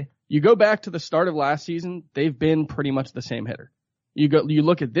 Okay. You go back to the start of last season, they've been pretty much the same hitter. You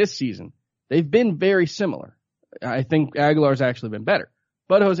look at this season, they've been very similar. I think Aguilar's actually been better.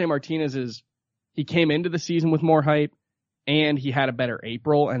 But Jose Martinez he came into the season with more hype and he had a better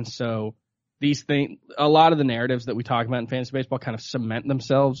April, and so a lot of the narratives that we talk about in fantasy baseball kind of cement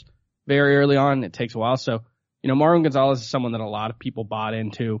themselves very early on. It takes a while. So, Marwin Gonzalez is someone that a lot of people bought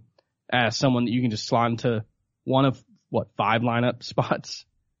into as someone that you can just slot into one of 5 lineup spots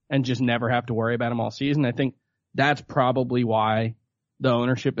and just never have to worry about him all season. I think that's probably why the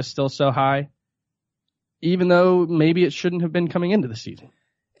ownership is still so high, even though maybe it shouldn't have been coming into the season.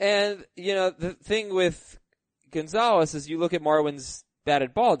 And, the thing with Gonzalez is you look at Marwin's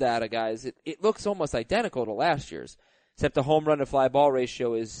batted ball data, guys, it looks almost identical to last year's, except the home run to fly ball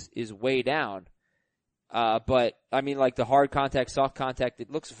ratio is way down. But I mean, like the hard contact, soft contact,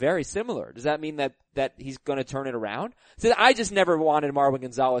 it looks very similar. Does that mean that he's going to turn it around? So I just never wanted Marwin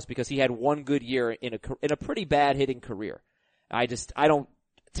Gonzalez because he had one good year in a pretty bad hitting career. I don't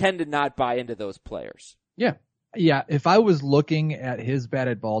tend to not buy into those players. Yeah. Yeah, if I was looking at his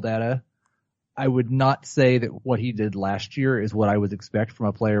batted ball data, I would not say that what he did last year is what I would expect from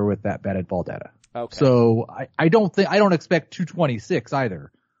a player with that batted ball data. Okay. So I don't expect 226 either,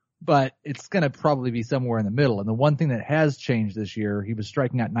 but it's going to probably be somewhere in the middle. And the one thing that has changed this year, he was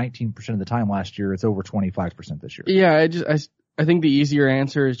striking out 19% of the time last year. It's over 25% this year. Yeah, I think the easier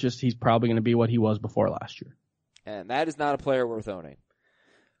answer is just he's probably going to be what he was before last year. And that is not a player worth owning.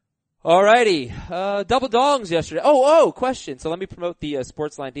 Alrighty, double dongs yesterday. Question. So let me promote the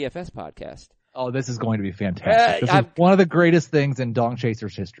Sportsline DFS podcast. Oh, this is going to be fantastic. This is I'm one of the greatest things in Dong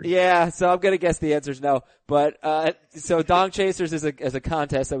Chasers history. Yeah, so I'm gonna guess the answer's no. But, so Dong Chasers is a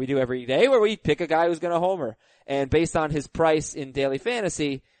contest that we do every day where we pick a guy who's gonna homer. And based on his price in daily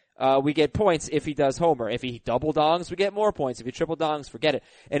fantasy, we get points if he does homer. If he double dongs, we get more points. If he triple dongs, forget it.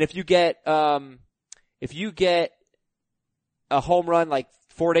 And if you get a home run like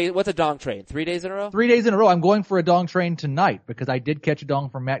 4 days, what's a dong train? 3 days in a row? 3 days in a row. I'm going for a dong train tonight because I did catch a dong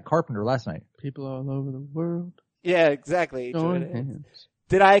from Matt Carpenter last night. People all over the world. Yeah, exactly. Join hands.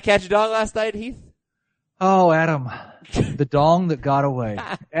 Did I catch a dong last night, Heath? Oh, Adam. The dong that got away.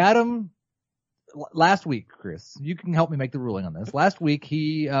 Adam, last week, Chris, you can help me make the ruling on this. Last week,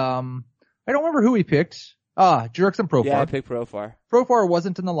 I don't remember who he picked. Jerks and Profar. Yeah, I picked Profar. Profar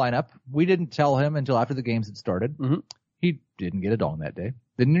wasn't in the lineup. We didn't tell him until after the games had started. Mm-hmm. He didn't get a dong that day.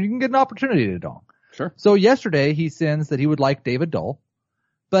 Didn't even get an opportunity to dong. Sure. So yesterday he sends that he would like David Dahl,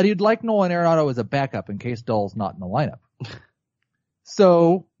 but he'd like Nolan Arenado as a backup in case Dahl's not in the lineup.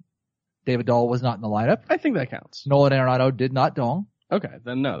 So David Dahl was not in the lineup. I think that counts. Nolan Arenado did not dong. Okay,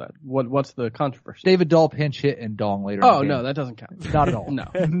 then no. What's the controversy? David Dahl pinch hit and dong later. Oh in the game. No, that doesn't count. Not at all. No,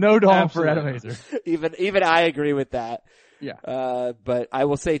 no dong Absolutely. for Addometer. Even I agree with that. Yeah. But I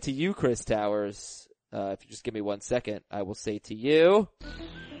will say to you, Chris Towers, if you just give me 1 second, I will say to you,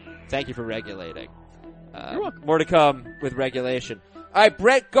 thank you for regulating. You're welcome. More to come with regulation. Alright,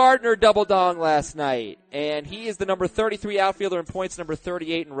 Brett Gardner double dong last night, and he is the number 33 outfielder in points, number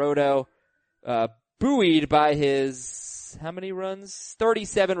 38 in Roto, buoyed by his, how many runs?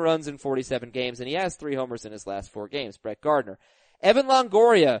 37 runs in 47 games, and he has 3 homers in his last 4 games, Brett Gardner. Evan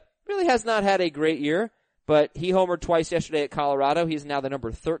Longoria really has not had a great year, but he homered twice yesterday at Colorado. He's now the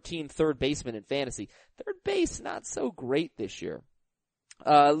number 13 third baseman in fantasy. Third base, not so great this year.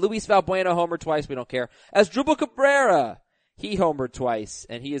 Luis Valbuena homered twice, we don't care. Asdrubal Cabrera, he homered twice,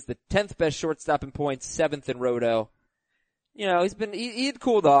 and he is the 10th best shortstop in points, 7th in Roto. You know, he'd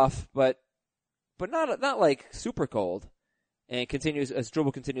cooled off, but not like super cold. And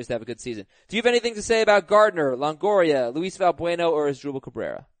Asdrubal continues to have a good season. Do you have anything to say about Gardner, Longoria, Luis Valbuena, or Asdrubal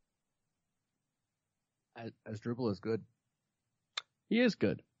Cabrera? Asdrubal is good. He is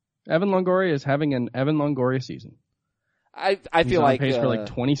good. Evan Longoria is having an Evan Longoria season. I He's feel on like pace for like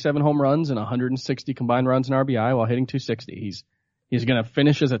 27 home runs and 160 combined runs in RBI while hitting 260. He's going to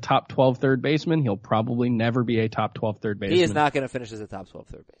finish as a top 12 third baseman. He'll probably never be a top 12 third baseman. he is not going to finish as a top 12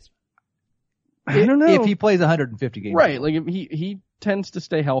 third baseman. I don't know. If he plays 150 games. Right, like if he tends to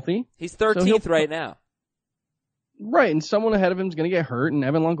stay healthy. He's 13th right now. Right, and someone ahead of him is going to get hurt, and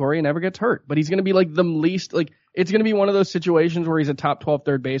Evan Longoria never gets hurt. But he's going to be like the least, like, it's going to be one of those situations where he's a top 12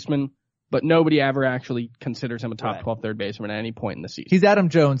 third baseman, but nobody ever actually considers him a top 12 third baseman at any point in the season. He's Adam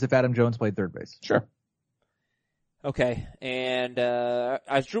Jones if Adam Jones played third base. Sure. Okay, and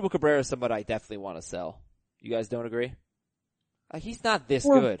Asdrubal Cabrera is someone I definitely want to sell. You guys don't agree? He's not this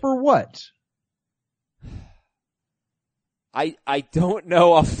good. For what? I don't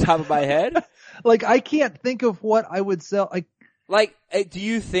know off the top of my head. Like, I can't think of what I would sell. Like, do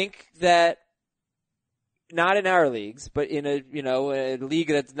you think that, not in our leagues, but in a league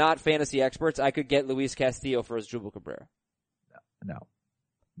that's not fantasy experts, I could get Luis Castillo for Asdrubal Cabrera? No,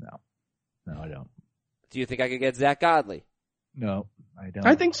 I don't. Do you think I could get Zach Godley? No, I don't.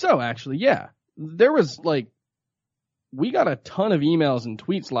 I think so, actually, yeah. There was, like, we got a ton of emails and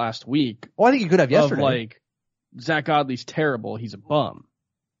tweets last week. Well, I think you could have yesterday. Of, like, Zach Godley's terrible, he's a bum.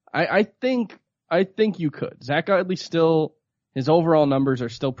 I think you could. Zach Godley still, his overall numbers are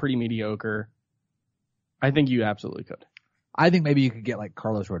still pretty mediocre. I think you absolutely could. I think maybe you could get like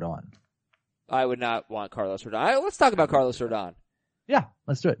Carlos Rodon. I would not want Carlos Rodon. Let's talk about Carlos Rodon. Yeah,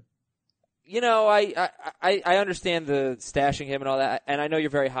 let's do it. You know, I understand the stashing him and all that, and I know you're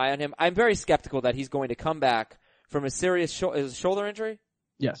very high on him. I'm very skeptical that he's going to come back from a serious shoulder injury.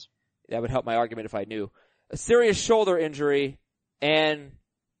 Yes. That would help my argument if I knew. A serious shoulder injury and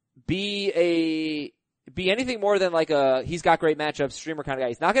be be anything more than like he's got great matchups, streamer kind of guy.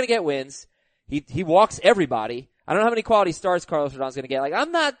 He's not going to get wins. He walks everybody. I don't know how many quality starts Carlos Rodon's going to get. Like,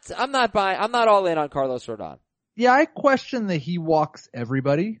 I'm not all in on Carlos Rodon. Yeah, I question that he walks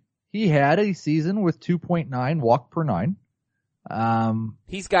everybody. He had a season with 2.9 walk per 9.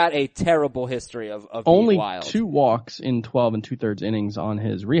 He's got a terrible history of only being wild. 2 walks in 12 and 2/3 innings on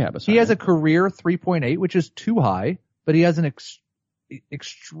his rehab assignment. He has a career 3.8, which is too high, but he has an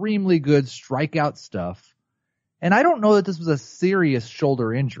extremely good strikeout stuff. And I don't know that this was a serious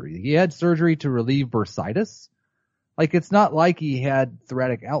shoulder injury. He had surgery to relieve bursitis. Like, it's not like he had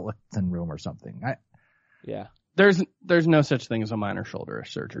thoracic outlet syndrome or something. Yeah. There's no such thing as a minor shoulder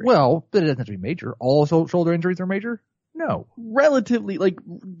surgery. Well, but it doesn't have to be major. All shoulder injuries are major? No. Relatively, like,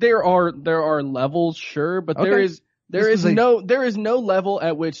 there are levels, sure, but Okay. there is no level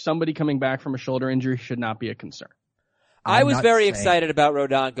at which somebody coming back from a shoulder injury should not be a concern. I was not very saying- excited about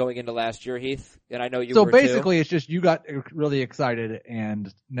Rodon going into last year, Heath, and I know you So were basically, too. it's just you got really excited,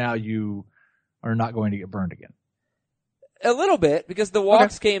 and now you are not going to get burned again. A little bit, because the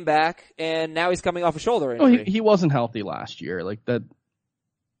walks came back, and now he's coming off a shoulder Well, injury. he wasn't healthy last year, like that.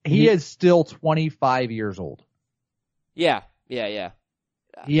 He is still 25 years old. Yeah.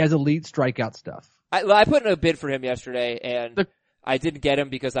 He has elite strikeout stuff. I put in a bid for him yesterday, and I didn't get him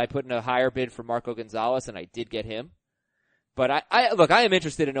because I put in a higher bid for Marco Gonzalez, and I did get him. But I am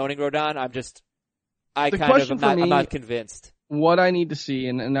interested in owning Rodon. I'm not convinced. What I need to see,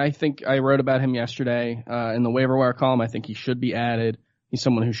 and I think I wrote about him yesterday in the waiver wire column. I think he should be added. He's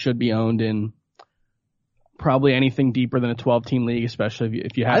someone who should be owned in probably anything deeper than a 12-team league, especially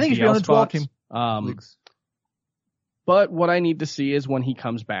if you have. I think he should be on the spots. 12-team leagues. But what I need to see is when he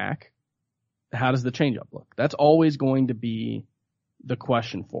comes back, how does the changeup look? That's always going to be the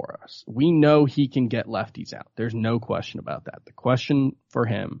question for us. We know he can get lefties out. There's no question about that. The question for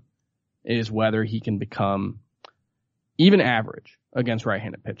him is whether he can become even average against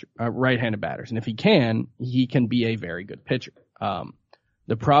right-handed batters. And if he can be a very good pitcher.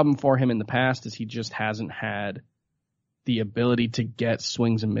 The problem for him in the past is he just hasn't had the ability to get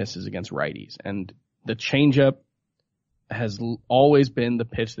swings and misses against righties. And the changeup has always been the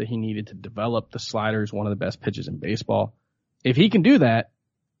pitch that he needed to develop. The slider is one of the best pitches in baseball. If he can do that,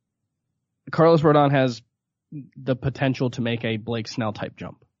 Carlos Rodon has the potential to make a Blake Snell type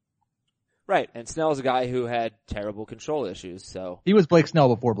jump. Right, and Snell's a guy who had terrible control issues, so. He was Blake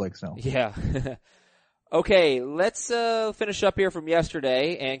Snell before Blake Snell. Yeah. Okay, let's finish up here from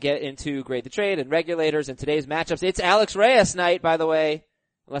yesterday and get into grade the trade and regulators and today's matchups. It's Alex Reyes night, by the way,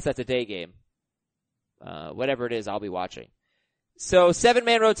 unless that's a day game. Whatever it is, I'll be watching. So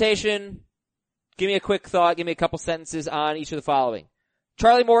 7-man rotation. Give me a quick thought. Give me a couple sentences on each of the following.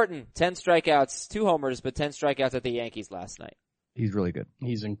 Charlie Morton, 10 strikeouts, 2 homers, but 10 strikeouts at the Yankees last night. He's really good.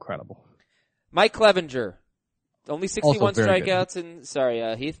 He's incredible. Mike Clevenger, only 61 Also very strikeouts and,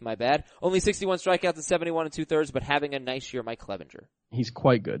 sorry, Heath, my bad. Only 61 strikeouts and 71 2/3, but having a nice year, Mike Clevenger. He's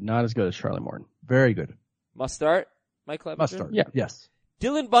quite good. Not as good as Charlie Morton. Very good. Must start, Mike Clevenger? Must start. Yeah. Yes.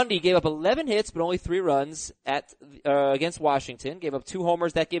 Dylan Bundy gave up 11 hits, but only 3 runs against Washington. Gave up 2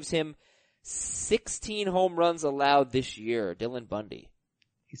 homers. That gives him 16 home runs allowed this year. Dylan Bundy.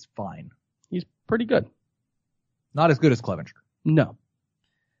 He's fine. He's pretty good. Not as good as Clevenger. No.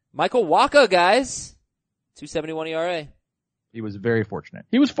 Michael Wacha, guys. 2.71 ERA. He was very fortunate.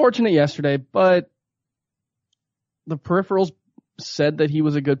 He was fortunate yesterday, but the peripherals said that he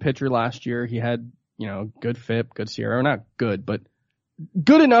was a good pitcher last year. He had, good FIP, good SIERA. Not good, but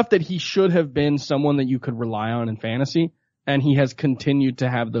good enough that he should have been someone that you could rely on in fantasy. And he has continued to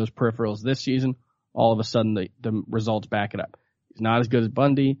have those peripherals this season. All of a sudden, the results back it up. He's not as good as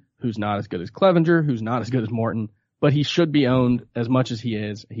Bundy, who's not as good as Clevenger, who's not as good as Morton. But he should be owned as much as he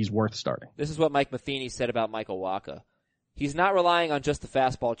is. He's worth starting. This is what Mike Matheny said about Michael Wacha. He's not relying on just the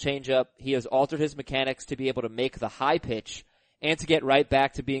fastball changeup. He has altered his mechanics to be able to make the high pitch and to get right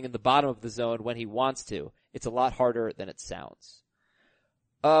back to being in the bottom of the zone when he wants to. It's a lot harder than it sounds.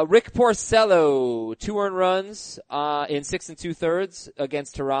 Rick Porcello, 2 earned runs in 6 2/3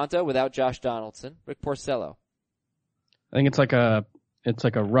 against Toronto without Josh Donaldson. Rick Porcello. I think it's like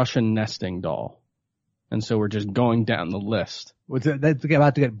a Russian nesting doll. And so we're just going down the list. That's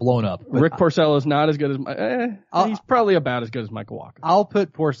about to get blown up. Rick Porcello is not as good as, he's probably about as good as Michael Wacha. I'll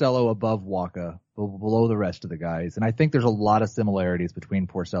put Porcello above Wacha, below the rest of the guys. And I think there's a lot of similarities between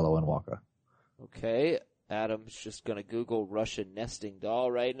Porcello and Wacha. Okay. Adam's just gonna Google Russian nesting doll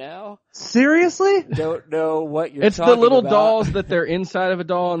right now. Seriously? Don't know what you're It's talking about. the little dolls that they're inside of a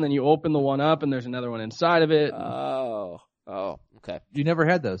doll and then you open the one up and there's another one inside of it. Oh, okay. You never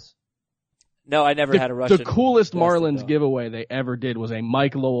had those? No, I never had a Russian. The coolest nesting Marlins doll. giveaway they ever did was a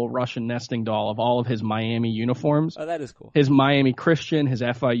Mike Lowell Russian nesting doll of all of his Miami uniforms. Oh, that is cool. His Miami Christian, his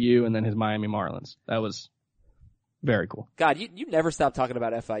FIU, and then his Miami Marlins. That was very cool. God, you never stop talking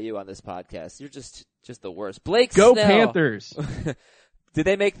about FIU on this podcast. You're just the worst. Blake Go Snell. Panthers! Did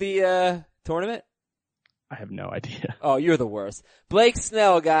they make the tournament? I have no idea. Oh, you're the worst. Blake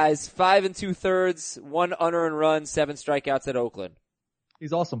Snell, guys, 5 2/3, 1 unearned run, 7 strikeouts at Oakland.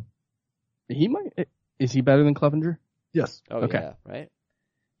 He's awesome. Is he better than Clevenger? Yes. Oh, Okay. yeah, right?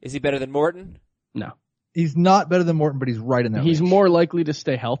 Is he better than Morton? No. He's not better than Morton, but he's right in that He's range. more likely to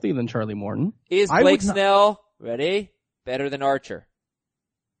stay healthy than Charlie Morton. Is I Blake would not- Snell, ready, better than Archer?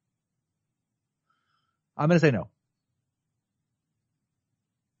 I'm going to say no.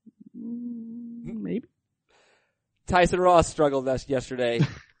 Maybe. Tyson Ross struggled yesterday.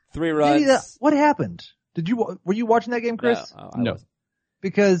 3 Did runs. he, what happened? Were you watching that game, Chris? No. I No. wasn't.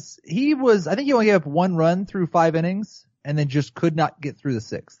 Because I think he only gave up 1 run through 5 innings and then just could not get through the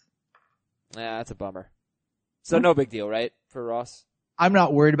 6th. Yeah, that's a bummer. So no big deal, right, for Ross? I'm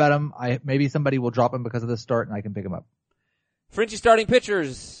not worried about him. Maybe somebody will drop him because of this start and I can pick him up. Frenchie starting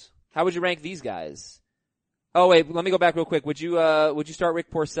pitchers. How would you rank these guys? Oh wait, let me go back real quick. Would you start Rick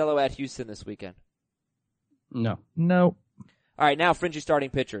Porcello at Houston this weekend? No. No. Alright, now Frenchie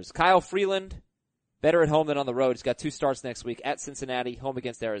starting pitchers. Kyle Freeland, better at home than on the road. He's got 2 starts next week at Cincinnati, home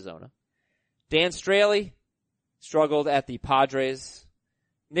against Arizona. Dan Straley, struggled at the Padres.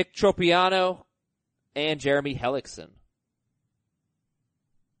 Nick Tropiano, and Jeremy Hellickson.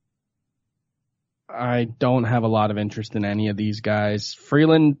 I don't have a lot of interest in any of these guys.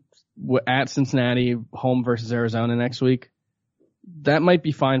 Freeland at Cincinnati, home versus Arizona next week. That might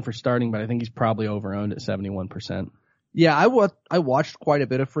be fine for starting, but I think he's probably over-owned at 71%. Yeah, I watched quite a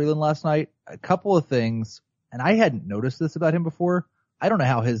bit of Freeland last night. A couple of things, and I hadn't noticed this about him before. I don't know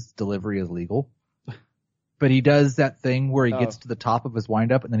how his delivery is legal, but he does that thing where he gets to the top of his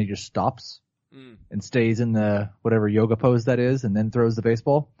windup and then he just stops and stays in the whatever yoga pose that is and then throws the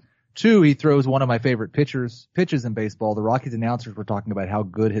baseball. 2, he throws one of my favorite pitches in baseball. The Rockies announcers were talking about how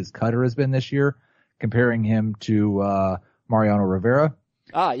good his cutter has been this year, comparing him to Mariano Rivera.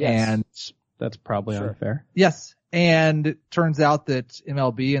 Ah, yes. And That's probably unfair. yes, and it turns out that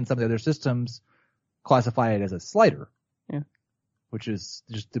MLB and some of the other systems classify it as a slider. Yeah. Which is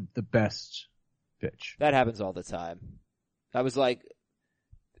just the best pitch. That happens all the time. I was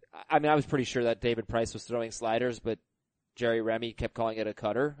pretty sure that David Price was throwing sliders, but Jerry Remy kept calling it a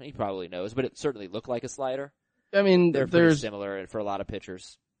cutter. He probably knows, but it certainly looked like a slider. I mean, They're pretty similar for a lot of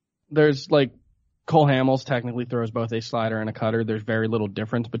pitchers. There's like Cole Hamels technically throws both a slider and a cutter. There's very little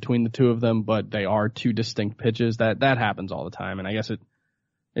difference between the two of them, but they are 2 distinct pitches. That happens all the time, and I guess it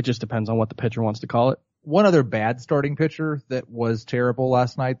just depends on what the pitcher wants to call it. One other bad starting pitcher that was terrible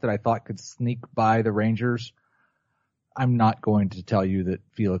last night that I thought could sneak by the Rangers. I'm not going to tell you that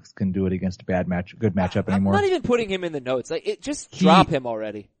Felix can do it against a good matchup anymore. I'm not even putting him in the notes. Drop him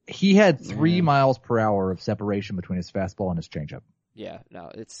already. He had 3 miles per hour of separation between his fastball and his changeup. Yeah,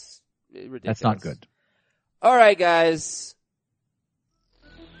 no, it's ridiculous. That's not good. All right, guys.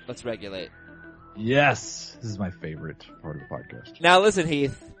 Let's regulate. Yes. This is my favorite part of the podcast. Now listen,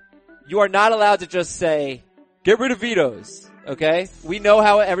 Heath. You are not allowed to just say, get rid of vetoes, okay? We know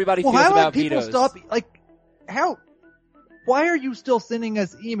how everybody feels how about about people vetoes. Why are you still sending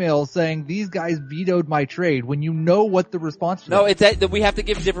us emails saying these guys vetoed my trade when you know what the response to No, that it's that we have to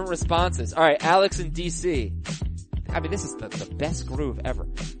give different responses. All right, Alex in DC. I mean, this is the best groove ever.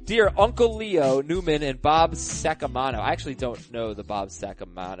 Dear Uncle Leo, Newman, and Bob Sacamano. I actually don't know the Bob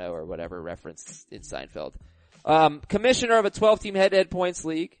Sacamano or whatever reference in Seinfeld. Commissioner of a 12-team head-to-head points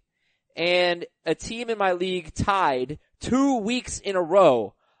league, and a team in my league tied 2 weeks in a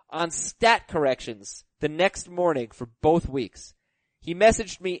row on stat corrections the next morning for both weeks. He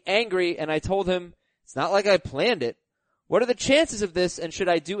messaged me angry, and I told him, it's not like I planned it. What are the chances of this, and should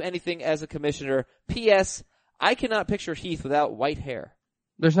I do anything as a commissioner? P.S. I cannot picture Heath without white hair.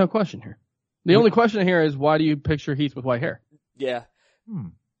 There's no question here. The only question here is, why do you picture Heath with white hair? Yeah.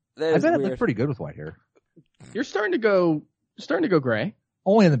 I bet it looked pretty good with white hair. You're starting to go gray.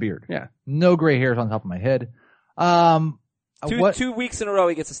 Only in the beard. Yeah. No gray hairs on top of my head. 2 weeks in a row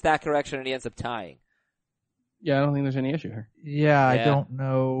he gets a stat correction and he ends up tying. Yeah, I don't think there's any issue here. Yeah, I don't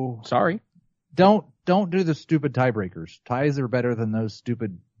know. Sorry. Don't do the stupid tiebreakers. Ties are better than those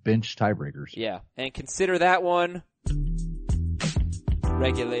stupid bench tiebreakers. Yeah. And consider that one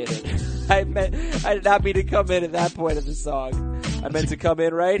regulated. I did not mean to come in at that point of the song. I meant to come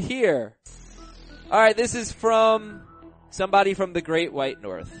in right here. Alright, this is from somebody from the Great White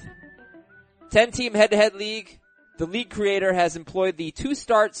North. 10-team head-to-head league. the league creator has employed the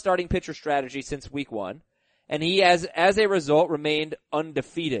two-start starting pitcher strategy since week 1, and he has, as a result, remained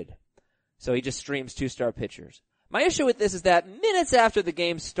undefeated. So he just streams two-star pitchers. My issue with this is that minutes after the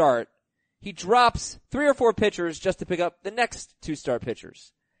games start, he drops 3 or 4 pitchers just to pick up the next two-star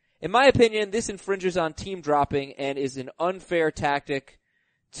pitchers. In my opinion, this infringes on team dropping and is an unfair tactic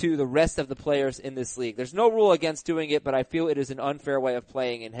to the rest of the players in this league. There's no rule against doing it, but I feel it is an unfair way of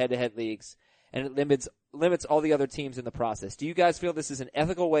playing in head-to-head leagues, and it limits all the other teams in the process. Do you guys feel this is an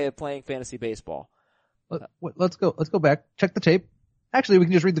ethical way of playing fantasy baseball? Let's go back, check the tape. Actually, we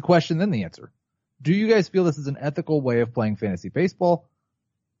can just read the question, then the answer. Do you guys feel this is an ethical way of playing fantasy baseball?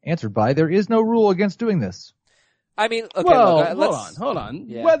 Answered by, there is no rule against doing this. I mean, okay, well, look, hold on.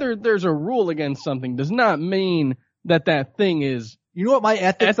 Yeah. Whether there's a rule against something does not mean that thing is You know what my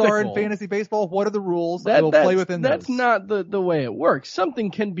ethics ethical. are in fantasy baseball? What are the rules? I will play within those. That's not the way it works.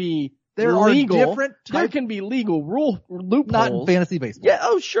 Something can be There legal. are different There types. can be legal loopholes. Not in fantasy baseball. Yeah,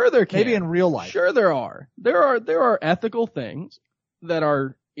 oh sure there can. Maybe in real life. Sure there are. There are ethical things that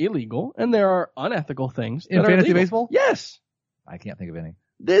are illegal, and there are unethical things In that are fantasy legal. baseball? Yes. I can't think of any.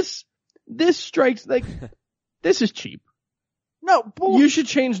 This strikes like this is cheap. No, You should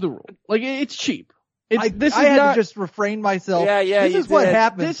change the rule. Like it's cheap. I had to just refrain myself. Yeah, This you is what did.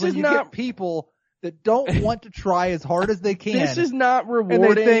 happens This when is you not- get people that don't want to try as hard as they can. This is not and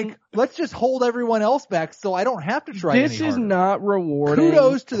rewarding. they think, let's just hold everyone else back so I don't have to try any This is harder. not rewarding.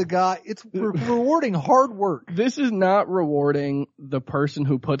 Kudos to the guy. It's rewarding hard work. This is not rewarding the person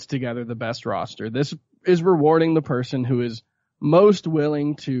who puts together the best roster. This is rewarding the person who is most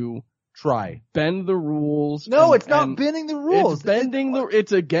willing to Try. bend the rules. No, and- it's not and bending the rules. It's bending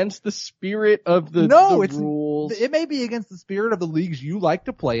it's against the spirit of the it's rules. It may be against the spirit of the leagues you like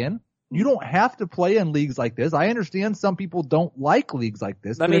to play in. You don't have to play in leagues like this. I understand some people don't like leagues like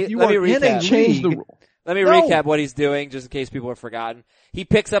this. Let but me- if you let me are in a recap. Change the league, rule. Let me No. recap what he's doing, just in case people have forgotten. He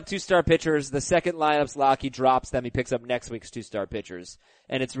picks up two-star pitchers. The second lineup's lock. He drops them. He picks up next week's two-star pitchers.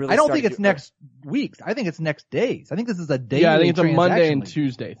 And it's really I don't starting think it's to- next weeks. I think it's next days. I think this is a daily Yeah, I think it's a Monday and transaction league.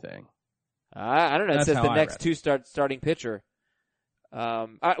 Tuesday thing. I don't know. It That's says how the I next read it. two-star starting pitcher.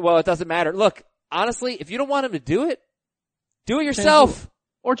 Well, it doesn't matter. Look, honestly, if you don't want him to do it yourself.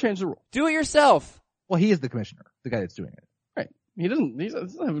 Or change the rule. Do it yourself. Well, he is the commissioner, the guy that's doing it. Right. He doesn't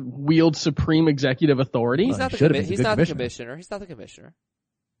wield supreme executive authority. He's Well, not he the should have. He's a he's good not the commissioner. He's not the commissioner.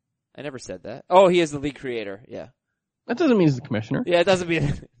 I never said that. Oh, he is the league creator. Yeah. That doesn't mean he's the commissioner. Yeah, it doesn't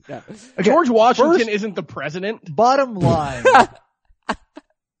mean. Yeah. Okay, George Washington first- isn't the president. Bottom line.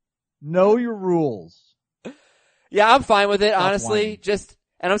 Know your rules. Yeah, I'm fine with it, Stop honestly. whining.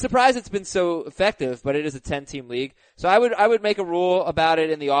 And I'm surprised it's been so effective, but it is a 10-team league. So I would make a rule about it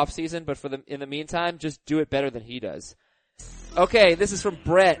in the off season, but in the meantime, just do it better than he does. Okay, this is from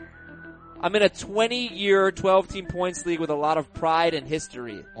Brett. I'm in a 20-year, 12-team points league with a lot of pride and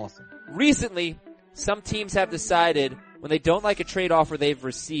history. Awesome. Recently, some teams have decided when they don't like a trade offer they've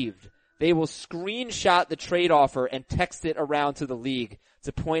received, they will screenshot the trade offer and text it around to the league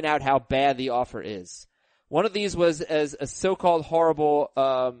to point out how bad the offer is. One of these was as a so-called horrible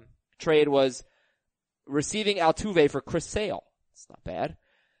trade was receiving Altuve for Chris Sale. It's not bad.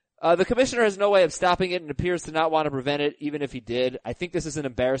 The commissioner has no way of stopping it and appears to not want to prevent it, even if he did. I think this is an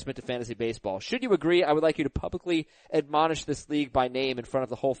embarrassment to fantasy baseball. Should you agree, I would like you to publicly admonish this league by name in front of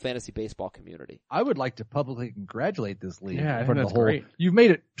the whole fantasy baseball community. I would like to publicly congratulate this league. Yeah, I in think front of that's the whole. great. You've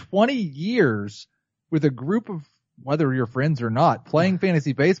made it 20 years with a group of, whether you're friends or not, playing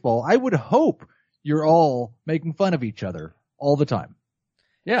fantasy baseball. I would hope you're all making fun of each other all the time.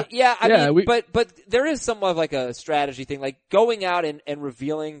 Yeah. Yeah, I mean, we- but there is somewhat of like a strategy thing, like going out and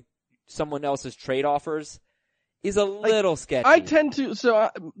revealing someone else's trade offers is a little sketchy. I tend to,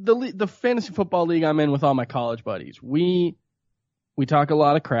 the fantasy football league I'm in with all my college buddies, we talk a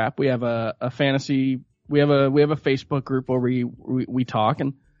lot of crap. We have a fantasy, we have a Facebook group where we talk,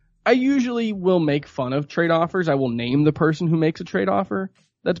 and I usually will make fun of trade offers. I will name the person who makes a trade offer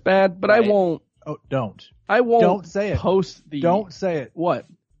that's bad, but Right. I won't Oh, don't. Don't say it. post the, Don't say it. what?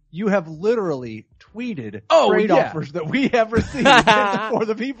 You have literally tweeted Oh, trade yeah. offers that we have received for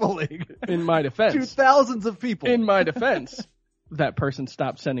the People League In my to defense. thousands of people. In my defense, that person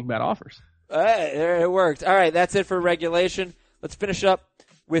stopped sending bad offers. There it worked. All right, that's it for regulation. Let's finish up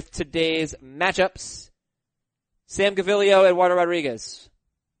with today's matchups. Sam Gaviglio, Eduardo Rodriguez.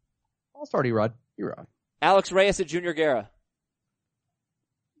 I'll start Erod. You're wrong. Alex Reyes at Junior Guerra.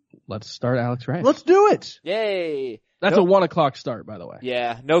 Let's start Alex Reyes. Let's do it. Yay. That's Nope. a 1:00 start, by the way.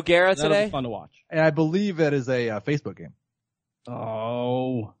 Yeah, no Guerra That'll today? be fun to watch. And I believe that is a Facebook game.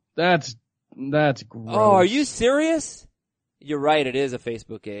 Oh, that's gross. Oh, are you serious? You're right, it is a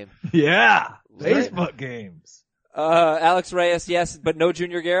Facebook game. Yeah. Right. Facebook games. Alex Reyes, yes, but no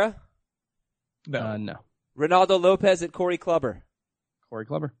Junior Guerra. No. Ronaldo Lopez at Corey Clubber. Corey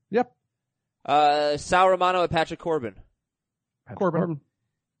Clubber. Yep. Sal Romano at Patrick Corbin. Corbin.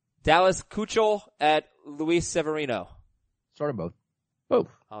 Dallas Kuchel at Luis Severino. Start them both. Both.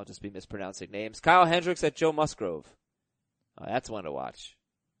 I'll just be mispronouncing names. Kyle Hendricks at Joe Musgrove. Oh, that's one to watch.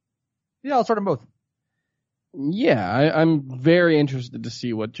 Yeah, I'll start them both. Yeah, I'm very interested to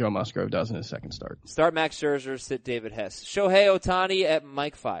see what Joe Musgrove does in his second start. Start Max Scherzer, sit David Hess. Shohei Ohtani at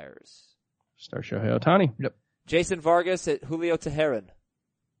Mike Fiers. Start Shohei Ohtani. Yep. Jason Vargas at Julio Teheran.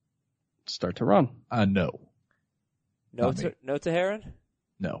 Start to run. No. No Not me. no Teheran?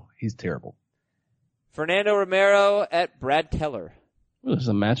 No, he's terrible. Fernando Romero at Brad Keller. Ooh, this is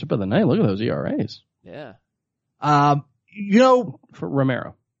a matchup of the night. Look at those ERAs. Yeah. For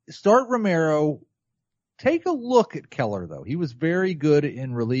Romero. Start Romero. Take a look at Keller, though. He was very good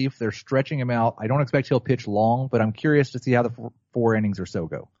in relief. They're stretching him out. I don't expect he'll pitch long, but I'm curious to see how the 4 innings or so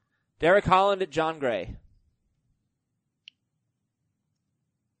go. Derek Holland at John Gray.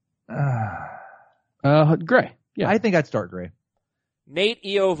 Gray. Yeah. I think I'd start Gray. Nate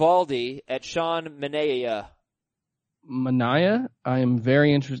Eovaldi at Sean Manaea. Manaea, I am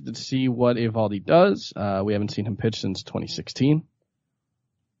very interested to see what Eovaldi does. We haven't seen him pitch since 2016.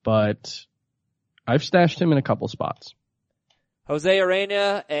 But I've stashed him in a couple spots. Jose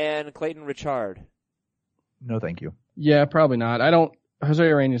Arena and Clayton Richard. No, thank you. Yeah, probably not. Jose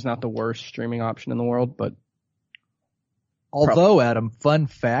Arena is not the worst streaming option in the world, but. Although, Adam, fun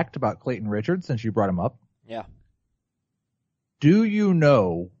fact about Clayton Richard, since you brought him up. Yeah. Do you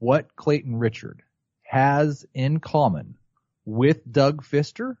know what Clayton Richard has in common with Doug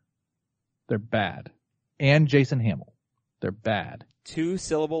Fister? They're bad. And Jason Hamill. They're bad.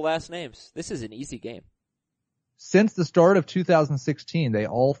 2-syllable last names. This is an easy game. Since the start of 2016, they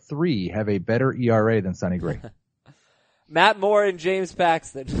all three have a better ERA than Sonny Gray. Matt Moore and James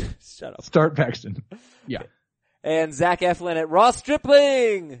Paxton. Shut up. Start Paxton. Yeah. And Zach Eflin at Ross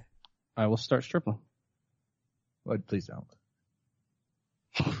Stripling. I will start Stripling. Well, please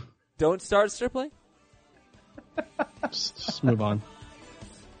don't. Don't start Stripling? Just move on.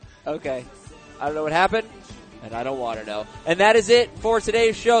 Okay. I don't know what happened, and I don't want to know. And that is it for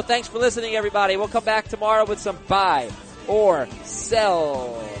today's show. Thanks for listening, everybody. We'll come back tomorrow with some buy or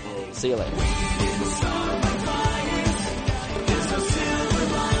sell. See you later.